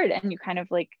it's hard, and you kind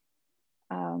of like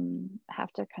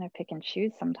have to kind of pick and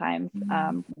choose sometimes,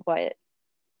 what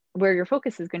where your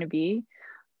focus is going to be.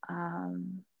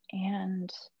 And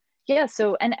yeah,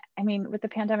 so, and I mean, with the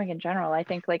pandemic in general, I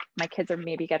think like my kids are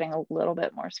maybe getting a little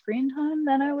bit more screen time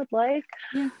than I would like.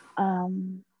 Yeah.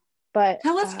 But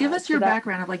Give us so your that,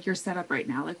 background of like your setup right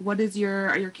now. Like,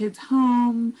 are your kids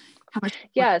home? How much,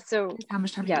 yeah, so how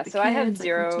much time do you yeah, with the so I have kids? Like,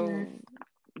 what's zero, your,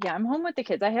 yeah, I'm home with the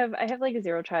kids. I have like a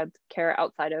zero child care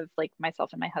outside of like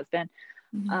myself and my husband.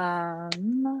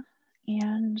 And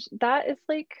that is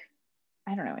like,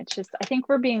 I don't know, it's just, I think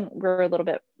we're a little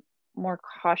bit more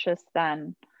cautious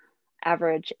than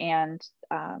average, and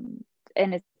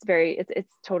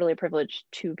it's totally a privilege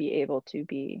to be able to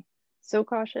be so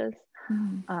cautious.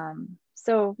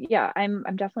 So yeah, I'm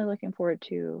definitely looking forward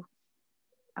to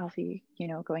Alfie,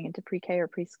 going into pre-K or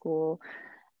preschool,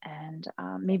 and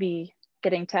maybe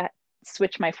getting to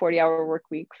switch my 40-hour work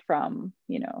week from,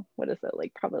 what is it,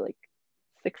 like probably like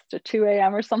 6 to 2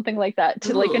 a.m. or something like that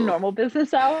to like a normal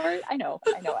business hour. I know.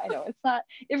 It's not,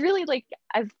 it really, like,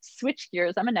 I've switched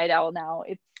gears. I'm a night owl now.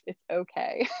 It's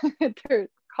okay.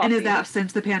 and is that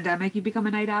since the pandemic you become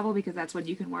a night owl because that's when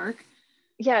you can work?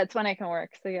 Yeah, it's when I can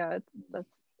work. So yeah,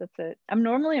 that's it. I'm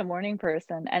normally a morning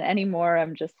person, and anymore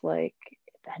I'm just like,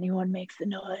 if anyone makes a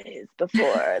noise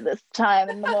before this time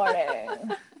in the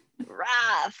morning,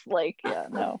 wrath. Like, yeah,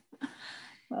 no.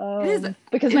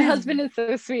 Because my husband is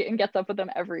so sweet and gets up with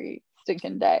them every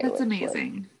stinking day. That's which,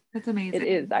 amazing. Like, that's amazing. it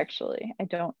is actually. I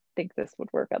don't think this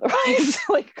would work otherwise.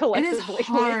 Like, collectively, it is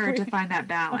hard to find that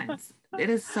balance. It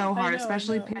is so hard,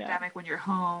 especially pandemic, when you're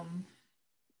home.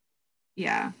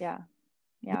 Yeah.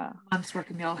 Months where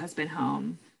Camille has been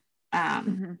home.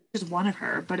 Just one of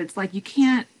her, but it's like you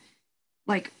can't,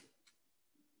 like,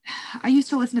 I used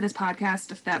to listen to this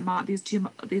podcast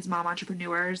of these mom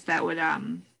entrepreneurs that would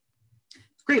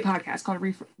great podcast called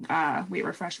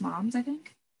Refresh Moms, I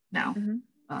think. No.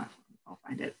 I'll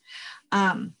find it.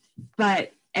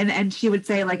 But and she would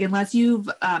say, like, unless you've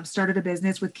started a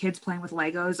business with kids playing with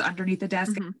Legos underneath the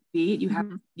desk at your feet,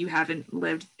 you haven't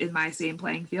lived in my same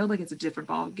playing field. Like, it's a different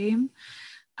ball game.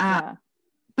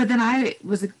 But then I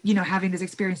was, having this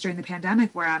experience during the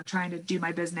pandemic where I'm trying to do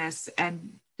my business,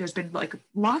 and there's been like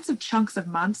lots of chunks of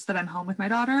months that I'm home with my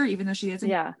daughter, even though she isn't.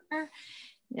 Yeah.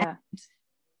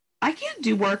 I can't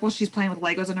do work while she's playing with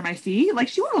Legos under my feet. Like,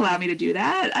 she won't allow me to do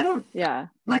that. I don't. Yeah.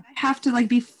 Like, I have to like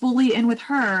be fully in with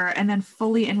her and then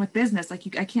fully in with business.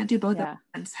 Like, I can't do both at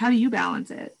once. How do you balance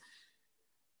it?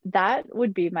 That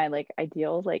would be my like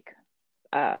ideal like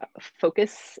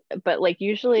focus, but like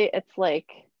usually it's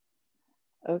like,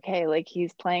 okay, like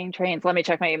he's playing trains, let me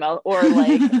check my email, or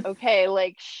like, okay,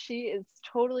 like she is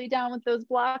totally down with those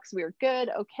blocks, we're good,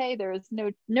 okay, there is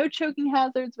no choking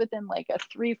hazards within like a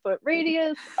 3-foot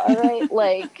radius, all right,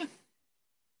 like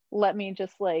let me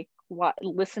just like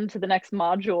listen to the next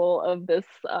module of this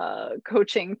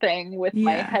coaching thing with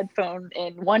my headphone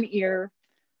in one ear.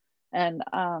 And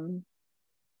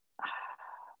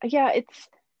yeah,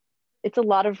 it's a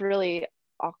lot of really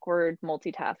awkward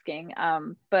multitasking,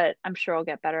 but I'm sure I'll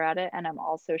get better at it. And I'm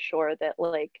also sure that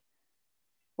like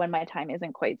when my time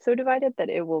isn't quite so divided,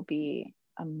 that it will be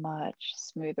a much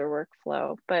smoother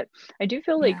workflow. But I do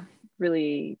feel like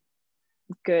really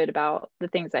good about the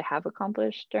things I have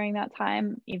accomplished during that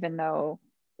time, even though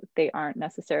they aren't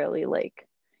necessarily like,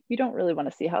 you don't really want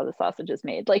to see how the sausage is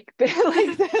made. Like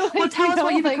well, tell us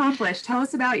what you've accomplished. Tell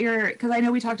us about because I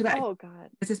know we talked about, oh God,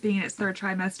 this being in its third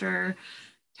trimester.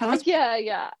 Tell us where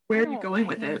are you going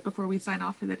with it before we sign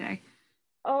off for the day?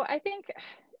 Oh, I think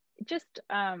just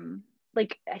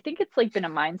like, I think it's like been a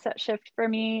mindset shift for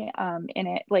me in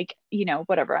it, like,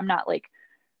 whatever, I'm not like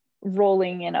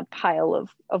rolling in a pile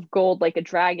of gold like a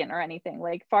dragon or anything,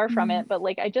 like far from it, but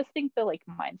like I just think the like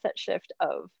mindset shift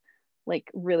of like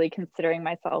really considering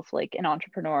myself like an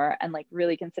entrepreneur, and like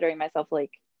really considering myself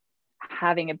like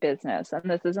having a business, and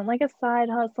this isn't like a side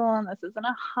hustle, and this isn't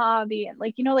a hobby, and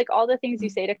like like all the things you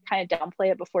say to kind of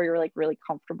downplay it before you're like really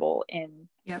comfortable in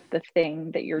the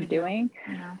thing that you're doing.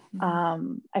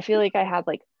 I feel like I had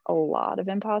like a lot of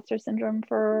imposter syndrome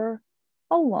for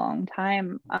a long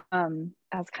time,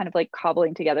 as kind of like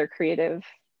cobbling together creative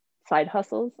side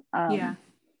hustles. Yeah.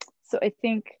 So I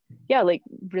think, yeah, like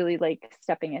really like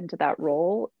stepping into that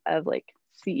role of like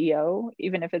CEO,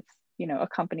 even if it's, you know, a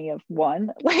company of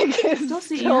one, like Still it's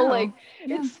still like CEO.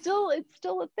 Yeah. it's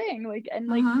still a thing. Like, and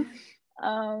like Uh-huh.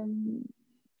 um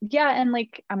yeah, and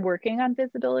like I'm working on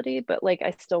visibility, but like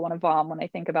I still want to vom when I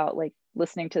think about like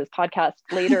listening to this podcast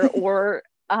later, or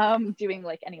doing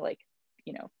like any like,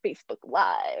 you know, Facebook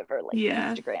Live or like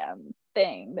Yeah. Instagram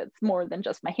thing that's more than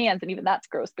just my hands. And even that's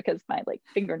gross because my like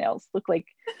fingernails look like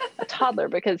a toddler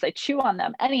because I chew on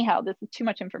them. Anyhow, this is too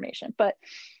much information. But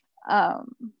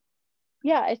um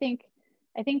yeah, I think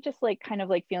just like kind of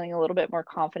like feeling a little bit more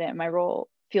confident in my role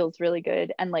feels really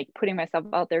good. And like putting myself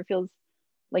out there feels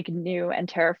like new and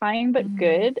terrifying, but Mhm.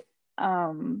 good.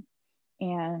 Um,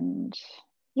 and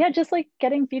yeah, just like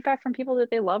getting feedback from people that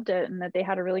they loved it and that they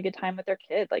had a really good time with their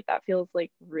kid. Like that feels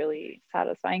like really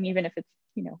satisfying, even if it's,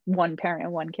 you know, one parent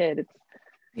and one kid. It's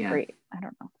Yeah. great. I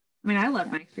don't know. I mean, I love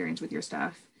Yeah. my experience with your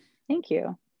stuff. Thank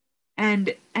you.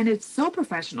 And it's so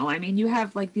professional. I mean, you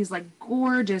have like these like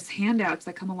gorgeous handouts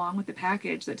that come along with the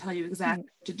package that tell you exactly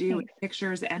Thanks. what to do with Thanks.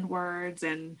 pictures and words,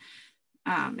 and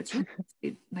it's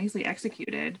really nicely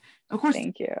executed. Of course,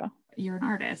 Thank you. you're an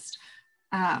artist.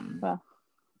 Um, Well,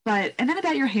 but and then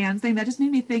about your hands thing, that just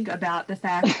made me think about the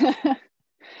fact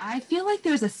I feel like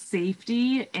there's a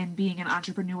safety in being an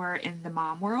entrepreneur in the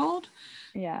mom world.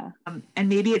 yeah. And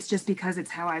maybe it's just because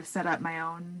it's how I've set up my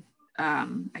own,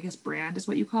 I guess, brand is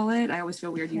what you call it. I always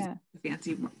feel weird using Yeah. the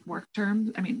fancy work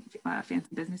terms. I mean,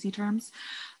 fancy businessy terms,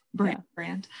 brand, Yeah.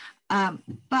 brand.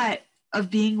 But of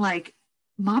being like,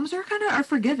 moms are kind of are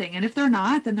forgiving, and if they're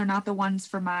not, then they're not the ones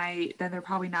for my. Then they're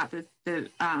probably not the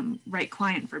right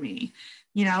client for me.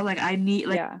 You know, like I need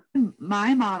like Yeah.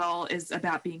 my model is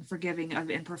about being forgiving of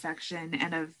imperfection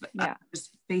and of Yeah.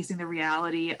 just facing the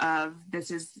reality of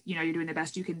this is, you know, you're doing the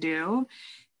best you can do.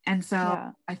 And so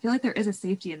Yeah. I feel like there is a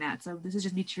safety in that. So this is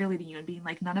just me cheerleading you and being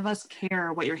like, none of us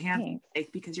care what your hands Thanks. look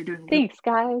like because you're doing really Thanks,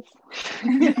 guys.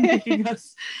 and making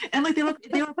us. And like they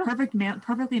were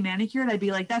perfectly manicured. I'd be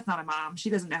like, that's not a mom.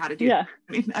 She doesn't know how to do that.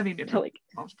 Yeah. I mean, To like,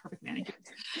 mom's perfect manicures.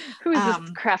 who is this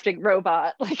Um, crafting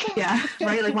robot? Like, yeah,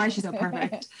 right. Like, why is she so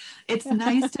perfect? It's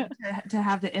nice to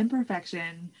have the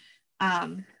imperfection.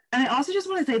 And I also just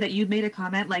want to say that you made a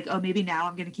comment like, oh, maybe now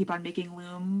I'm going to keep on making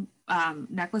loom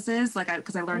necklaces, like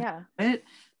because I learned yeah. it.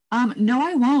 No,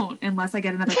 I won't unless I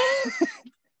get another.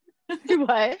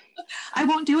 What? I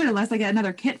won't do it unless I get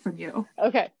another kit from you.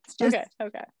 Okay. It's just Okay.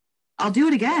 Okay. I'll do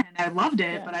it Yeah. again. I loved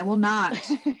it, Yeah. but I will not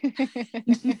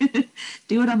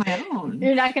do it on my own.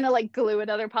 You're not gonna like glue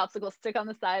another popsicle stick on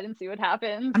the side and see what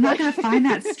happens. I'm not Like, going to find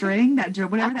that string,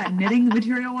 whatever that knitting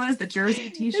material was, the jersey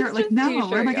t-shirt. it's Like, just no,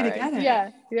 where am t-shirt I going to yarn. get it?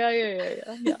 Yeah. Yeah. Yeah. Yeah.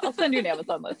 Yeah. Yeah. I'll send you an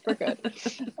Amazon list. We're good.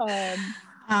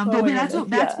 Oh But my that's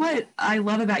goodness. that's Yeah. what I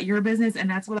love about your business, and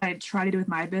that's what I try to do with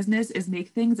my business is make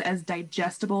things as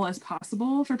digestible as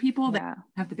possible for people that Yeah.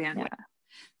 have the bandwidth. Yeah.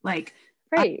 Like,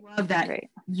 I Right. love that Right.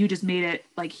 you just made it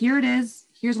like, here it is,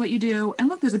 here's what you do. And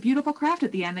look, there's a beautiful craft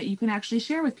at the end that you can actually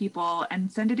share with people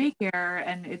and send to daycare.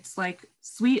 And it's like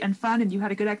sweet and fun, and you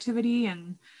had a good activity.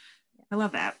 And I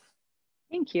love that.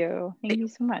 Thank you. Thank you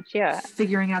so much. Yeah.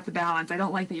 Figuring out the balance. I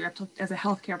don't like that you're up to, as a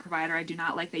healthcare provider, I do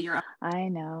not like that you're up. I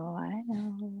know. I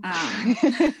know.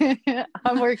 Um,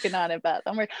 I'm working on it, Beth.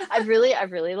 I've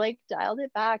really like dialed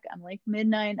it back. I'm like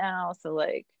midnight now. So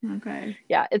like, okay.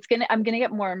 yeah, I'm gonna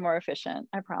get more and more efficient,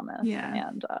 I promise. Yeah.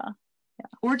 And yeah.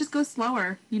 Or just go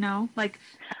slower, you know, like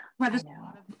I there's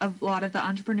know. a lot of the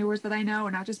entrepreneurs that I know,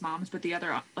 and not just moms, but the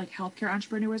other like healthcare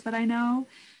entrepreneurs that I know.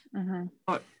 Mm-hmm.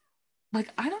 But like,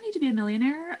 I don't need to be a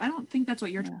millionaire. I don't think that's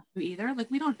what you're Yeah. trying to do either.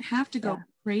 Like, we don't have to go Yeah.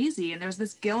 crazy. And there's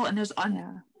this guilt, and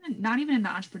Yeah. not even in the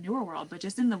entrepreneur world, but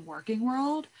just in the working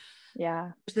world,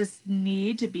 Yeah. there's this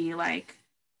need to be like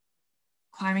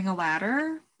climbing a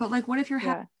ladder. But like, what if you're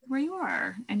happy Yeah. where you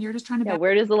are and you're just trying to Yeah.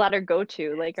 Where does the ladder go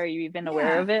to? Like, are you even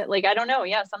aware yeah, of it? Like, I don't know.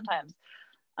 Yeah, sometimes.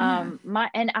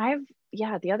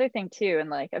 yeah, The other thing too, and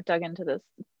like I've dug into this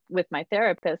with my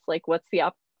therapist, like what's the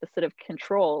opposite of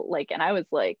control? Like, and I was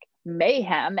like,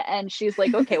 mayhem. And she's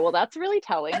like, okay, well, that's really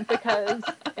telling because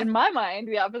in my mind,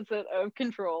 the opposite of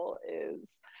control is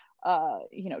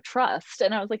trust.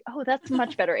 And I was like, oh, that's a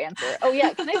much better answer. Oh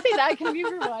yeah, can I say that? Can we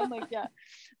rewind? Like, yeah.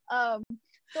 Um,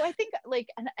 so I think like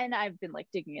and I've been like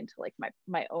digging into like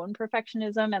my own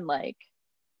perfectionism and like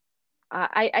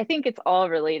I think it's all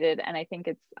related, and I think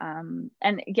it's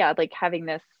and yeah, like having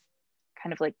this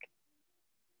kind of like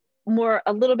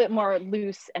a little bit more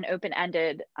loose and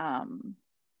open-ended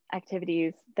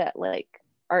activities that like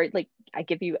are like I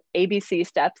give you ABC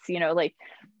steps, like,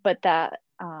 but that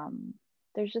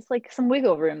there's just like some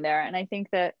wiggle room there. And I think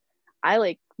that I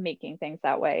like making things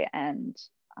that way. And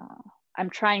I'm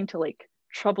trying to like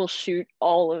troubleshoot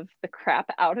all of the crap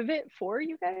out of it for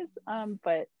you guys.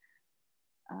 But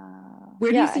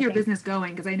Where do you yeah, see I your think, business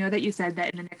going? Because I know that you said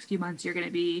that in the next few months you're going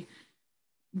to be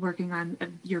working on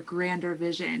your grander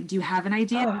vision. Do you have an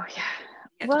idea oh yeah.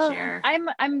 yet to Well, share?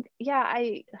 yeah,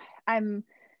 I'm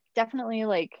definitely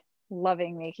like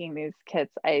loving making these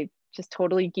kits. I just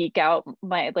totally geek out.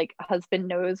 My like husband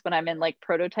knows when I'm in like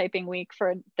prototyping week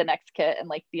for the next kit, and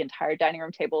like the entire dining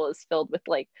room table is filled with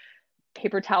like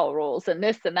paper towel rolls and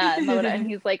this and that, and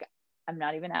he's like, I'm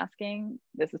not even asking.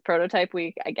 This is prototype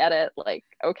week. I get it. Like,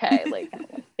 okay, like,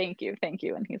 thank you, thank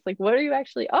you. And he's like, what are you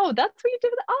actually? Oh, that's what you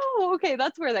did. Oh, okay,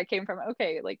 that's where that came from.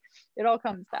 Okay, like it all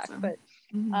comes back. Awesome.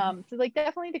 But so like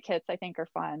definitely the kits I think are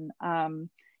fun.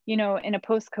 You know, in a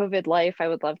post-COVID life, I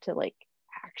would love to like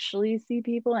actually see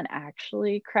people and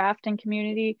actually craft in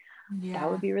community. That Yeah,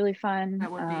 would be really fun.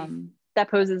 that would be.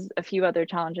 That poses a few other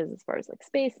challenges as far as like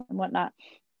space and whatnot.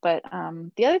 But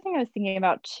the other thing I was thinking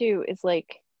about too is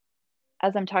like,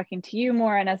 as I'm talking to you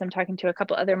more and as I'm talking to a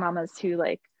couple other mamas who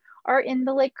like are in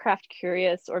the like craft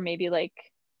curious or maybe like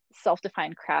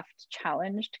self-defined craft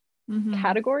challenged Mm-hmm.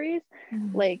 categories,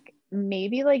 Mm-hmm. like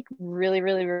maybe like really,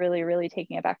 really, really, really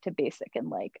taking it back to basic and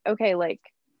like, okay, like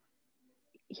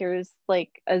here's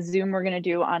like a Zoom we're gonna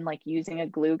do on like using a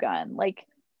glue gun. Like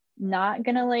not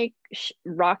gonna like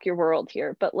rock your world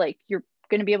here, but like you're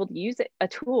gonna be able to use it, a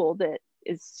tool that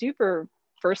is super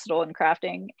versatile in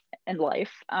crafting and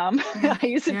life. Yeah, I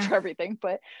use it yeah. for everything,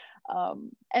 but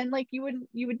and like you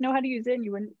would know how to use it and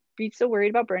you wouldn't be so worried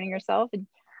about burning yourself. And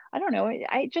I don't know,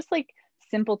 I just like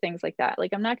simple things like that.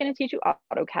 Like I'm not going to teach you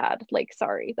AutoCAD. Like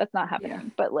sorry, that's not Yeah.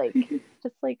 happening. But like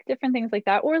just like different things like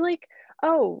that. Or like,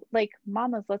 oh, like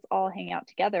mamas, let's all hang out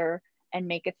together and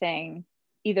make a thing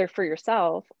either for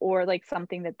yourself or like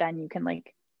something that then you can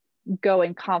like go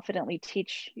and confidently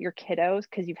teach your kiddos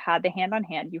because you've had the hand on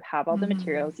hand, you have all the Mm-hmm.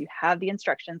 materials, you have the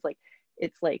instructions. Like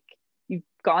it's like you've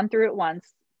gone through it once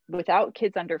without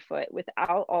kids underfoot,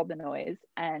 without all the noise,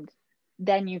 and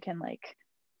then you can like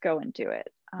go and do it.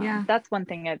 Yeah. That's one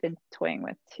thing I've been toying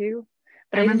with too, I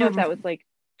but I didn't know remember if that was like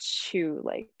too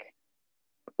like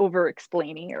over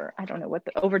explainy, or I don't know what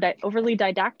the overly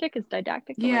didactic is.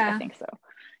 Didactic the word? I yeah. think so. I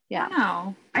Yeah. don't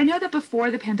know. I know that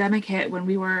before the pandemic hit, when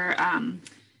we were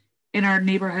in our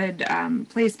neighborhood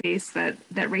play space that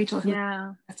Rachel, who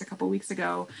Yeah. just a couple weeks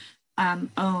ago,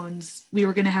 owns, we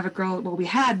were going to have a girl. Well, we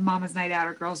had Mama's Night Out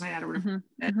or Girls Night Out or whatever,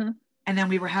 Mm-hmm. Mm-hmm. and then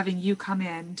we were having you come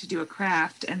in to do a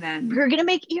craft, and We then were gonna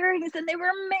make earrings and they were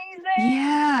amazing.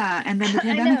 yeah, and then the I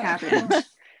pandemic know. happened.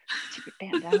 Stupid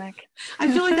pandemic.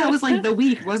 I feel like that was like the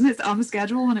week, wasn't it, on the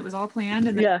schedule and it was all planned,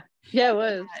 and then Yeah. Yeah, it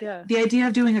was. Yeah. the idea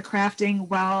of doing a crafting,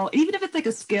 well, even if it's like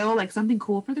a skill, like something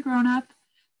cool for the grown up,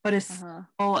 but a Uh-huh.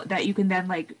 skill that you can then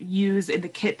like use in the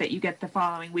kit that you get the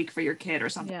following week for your kid or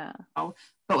something. Yeah.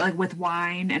 But like with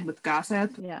wine and with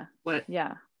gossip, Yeah. what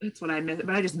Yeah. that's what I miss.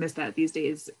 But I just miss that these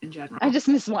days in I general. just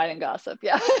miss wine and gossip.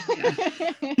 Yeah. Yeah.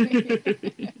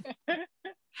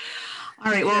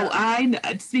 All right. Well, Yeah.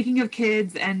 I speaking of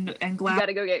kids and You glad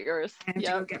gotta go get yours. I have to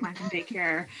go Yep. get mine from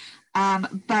daycare.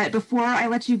 But before I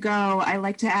let you go, I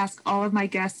like to ask all of my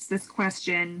guests this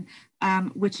question,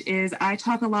 which is I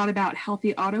talk a lot about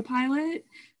healthy autopilot.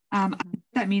 What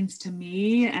that means to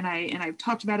me, and I've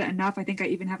talked about it enough. I think I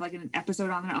even have like an episode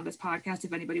on it on this podcast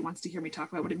if anybody wants to hear me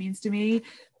talk about what it means to me.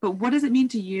 But what does it mean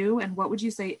to you, and what would you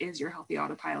say is your healthy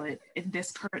autopilot in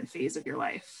this current phase of your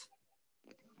life?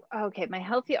 Okay, my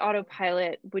healthy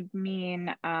autopilot would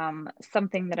mean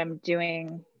something that I'm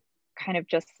doing kind of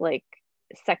just like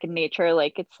second nature.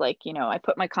 Like it's like, you know, I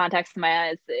put my contacts in my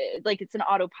eyes, like it's an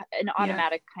Yeah.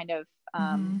 automatic kind of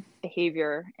Mm-hmm.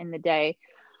 behavior in the day.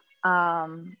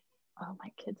 Oh,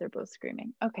 my kids are both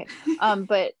screaming. Okay.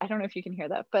 But I don't know if you can hear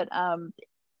that, but I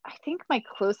think my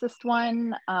closest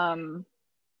one that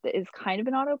is kind of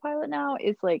an autopilot now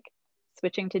is like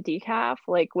switching to decaf,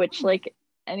 like which like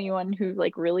anyone who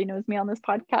like really knows me on this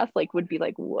podcast like would be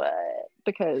like what,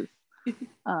 because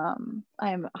I'm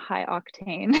a high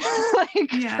octane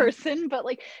like Yeah. person, but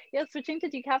like yeah, switching to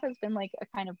decaf has been like a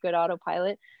kind of good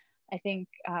autopilot. I think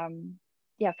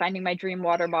yeah, finding my dream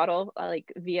water bottle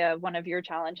like via one of your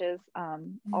challenges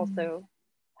also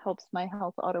helps my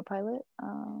health autopilot.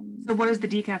 So what does the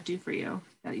decaf do for you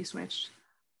that you switched?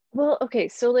 Well, okay,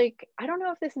 so like I don't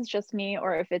know if this is just me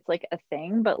or if it's like a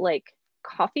thing, but like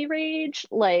coffee rage,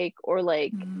 like or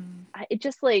like Mm, it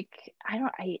just like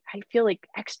I feel like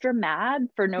extra mad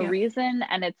for no yep. reason,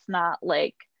 and it's not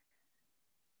like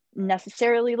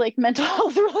necessarily like mental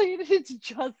health related. It's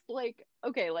just like,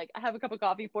 okay, like I have a cup of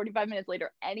coffee, 45 minutes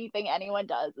later, anything anyone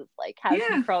does is like has me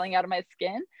Yeah, crawling out of my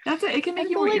skin. that's it. It can make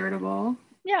And you so more like, irritable.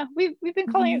 yeah, we've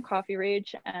been calling Hmm. it coffee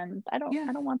rage, and Yeah,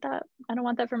 I don't want that. I don't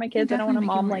want that for my it can kids. I don't want definitely a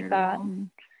make you mom more like that. irritable. And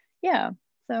yeah,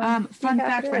 so Fun decaf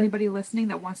fact for it anybody listening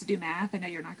that wants to do math. I know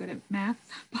you're not good at math,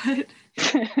 but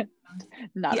is. the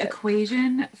Not it.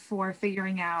 equation for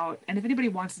figuring out, and if anybody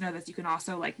wants to know this, you can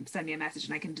also like send me a message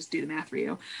and I can just do the math for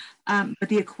you. But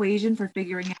the equation for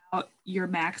figuring out your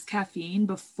max caffeine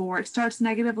before it starts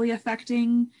negatively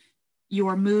affecting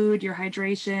your mood, your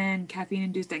hydration, caffeine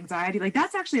induced anxiety. Like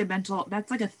that's actually that's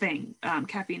like a thing.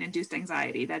 Caffeine induced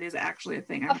anxiety. That is actually a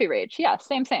thing. Coffee rage. Yeah,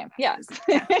 same. Yeah.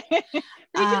 Yeah.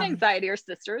 Rage and anxiety are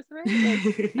sisters, right?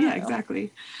 Like, Yeah,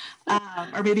 exactly.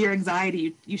 Or maybe your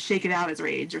anxiety, you shake it out as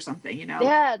rage or something, you know?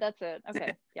 Yeah, that's it.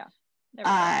 Okay. Yeah. There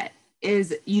we go.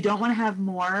 Is you don't want to have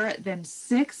more than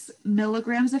 6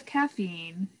 milligrams of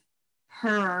caffeine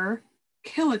per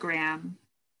kilogram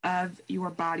of your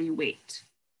body weight.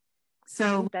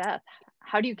 So, Ooh, Beth,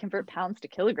 how do you convert pounds to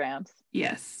kilograms?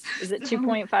 yes. Is it So,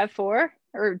 2.54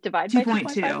 or divide by 2.2.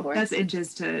 2.54? That's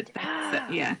inches to,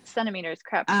 yeah. Centimeters.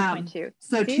 Crap. 2.2.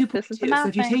 So See, this is the 2.2. So math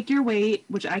if you thing. take your weight,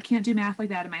 which I can't do math like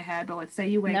that in my head, but let's say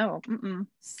you weigh, No. Mm-mm.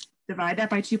 divide that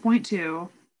by 2.2,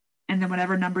 and then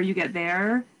whatever number you get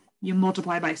there, you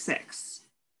multiply by 6.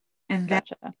 And that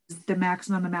Gotcha. is the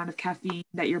maximum amount of caffeine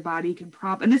that your body can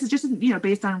and this is just,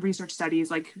 based on research studies,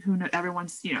 like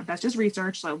everyone's, that's just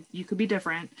research, so you could be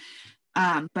different.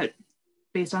 But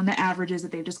based on the averages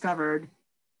that they've discovered,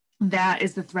 that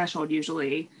is the threshold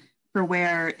usually for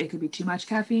where it could be too much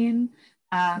caffeine.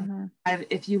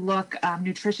 If you look,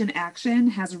 Nutrition Action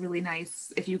has a really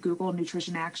nice, if you Google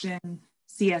Nutrition Action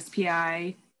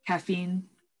CSPI caffeine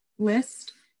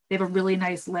list, they have a really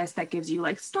nice list that gives you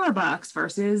like Starbucks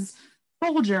versus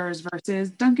Folgers versus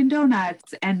Dunkin'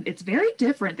 Donuts. And it's very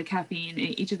different, the caffeine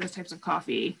in each of those types of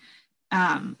coffee.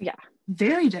 Yeah.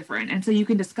 Very different. And so you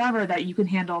can discover that you can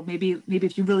handle, maybe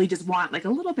if you really just want like a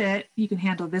little bit, you can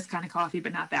handle this kind of coffee,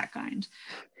 but not that kind.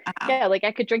 Yeah, like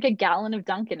I could drink a gallon of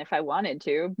Dunkin' if I wanted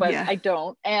to, but yeah. I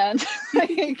don't. And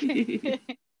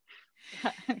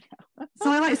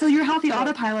so your healthy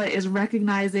autopilot is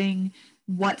recognizing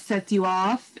what sets you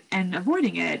off and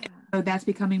avoiding it. So that's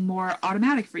becoming more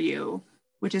automatic for you,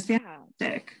 which is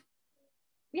fantastic.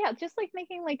 Yeah, just like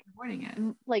making like avoiding it,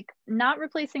 like not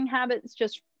replacing habits,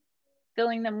 just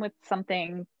filling them with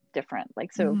something different.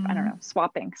 Like, so I don't know,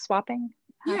 swapping.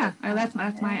 Yeah, I love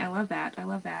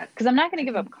that. Because I'm not going to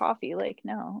give up coffee. Like,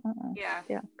 no.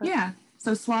 Yeah.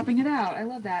 So swapping it out. I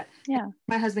love that. Yeah.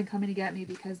 My husband coming to get me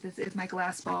because this is my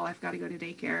glass ball. I've got to go to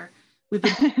daycare.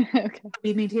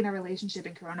 We maintain our relationship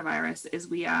in coronavirus is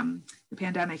the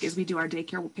pandemic is we do our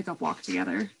daycare pickup walk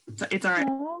together. So it's our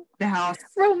the house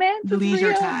romance,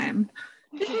 leisure time.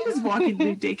 Just walking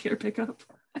to daycare pickup.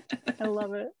 I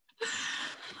love it.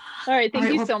 All right.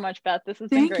 Thank you so much, Beth. This has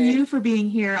been great. Thank you for being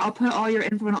here. I'll put all your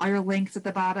info and all your links at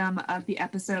the bottom of the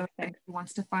episode if who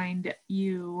wants to find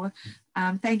you.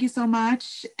 Thank you so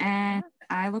much. And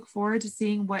I look forward to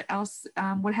seeing what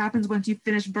happens once you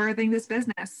finish birthing this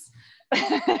business.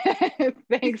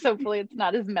 Thanks. Hopefully it's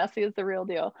not as messy as the real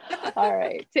deal. All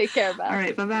right. Take care, Beth. All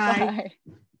right. Bye-bye.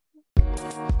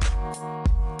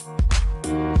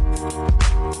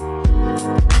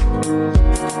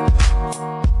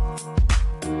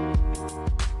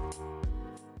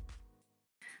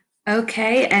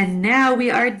 Okay, and now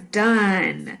we are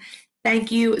done.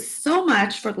 Thank you so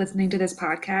much for listening to this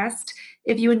podcast.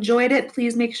 If you enjoyed it,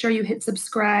 please make sure you hit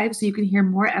subscribe so you can hear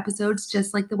more episodes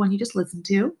just like the one you just listened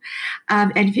to.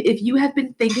 And if you have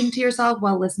been thinking to yourself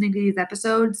while listening to these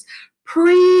episodes,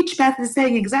 preach, Beth is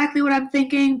saying exactly what I'm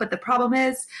thinking, but the problem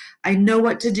is I know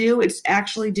what to do. It's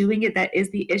actually doing it that is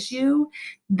the issue.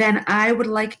 Then I would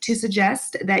like to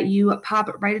suggest that you pop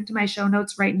right into my show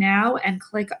notes right now and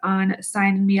click on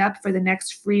sign me up for the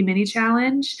next free mini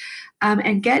challenge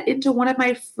and get into one of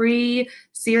my free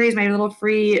series, my little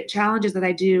free challenges that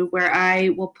I do where I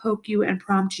will poke you and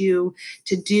prompt you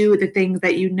to do the things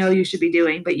that you know you should be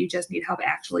doing, but you just need help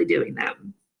actually doing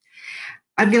them.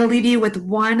 I'm going to leave you with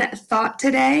one thought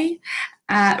today.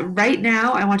 Right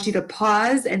now, I want you to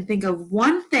pause and think of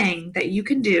one thing that you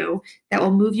can do that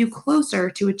will move you closer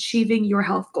to achieving your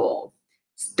health goal.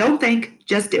 Don't think,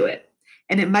 just do it.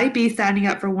 And it might be signing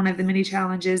up for one of the mini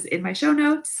challenges in my show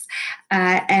notes.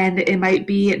 And it might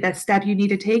be the step you need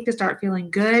to take to start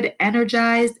feeling good,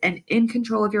 energized, and in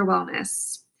control of your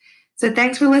wellness. So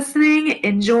thanks for listening.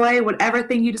 Enjoy whatever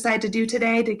thing you decide to do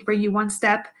today to bring you one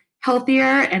step healthier,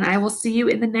 and I will see you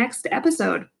in the next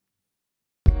episode.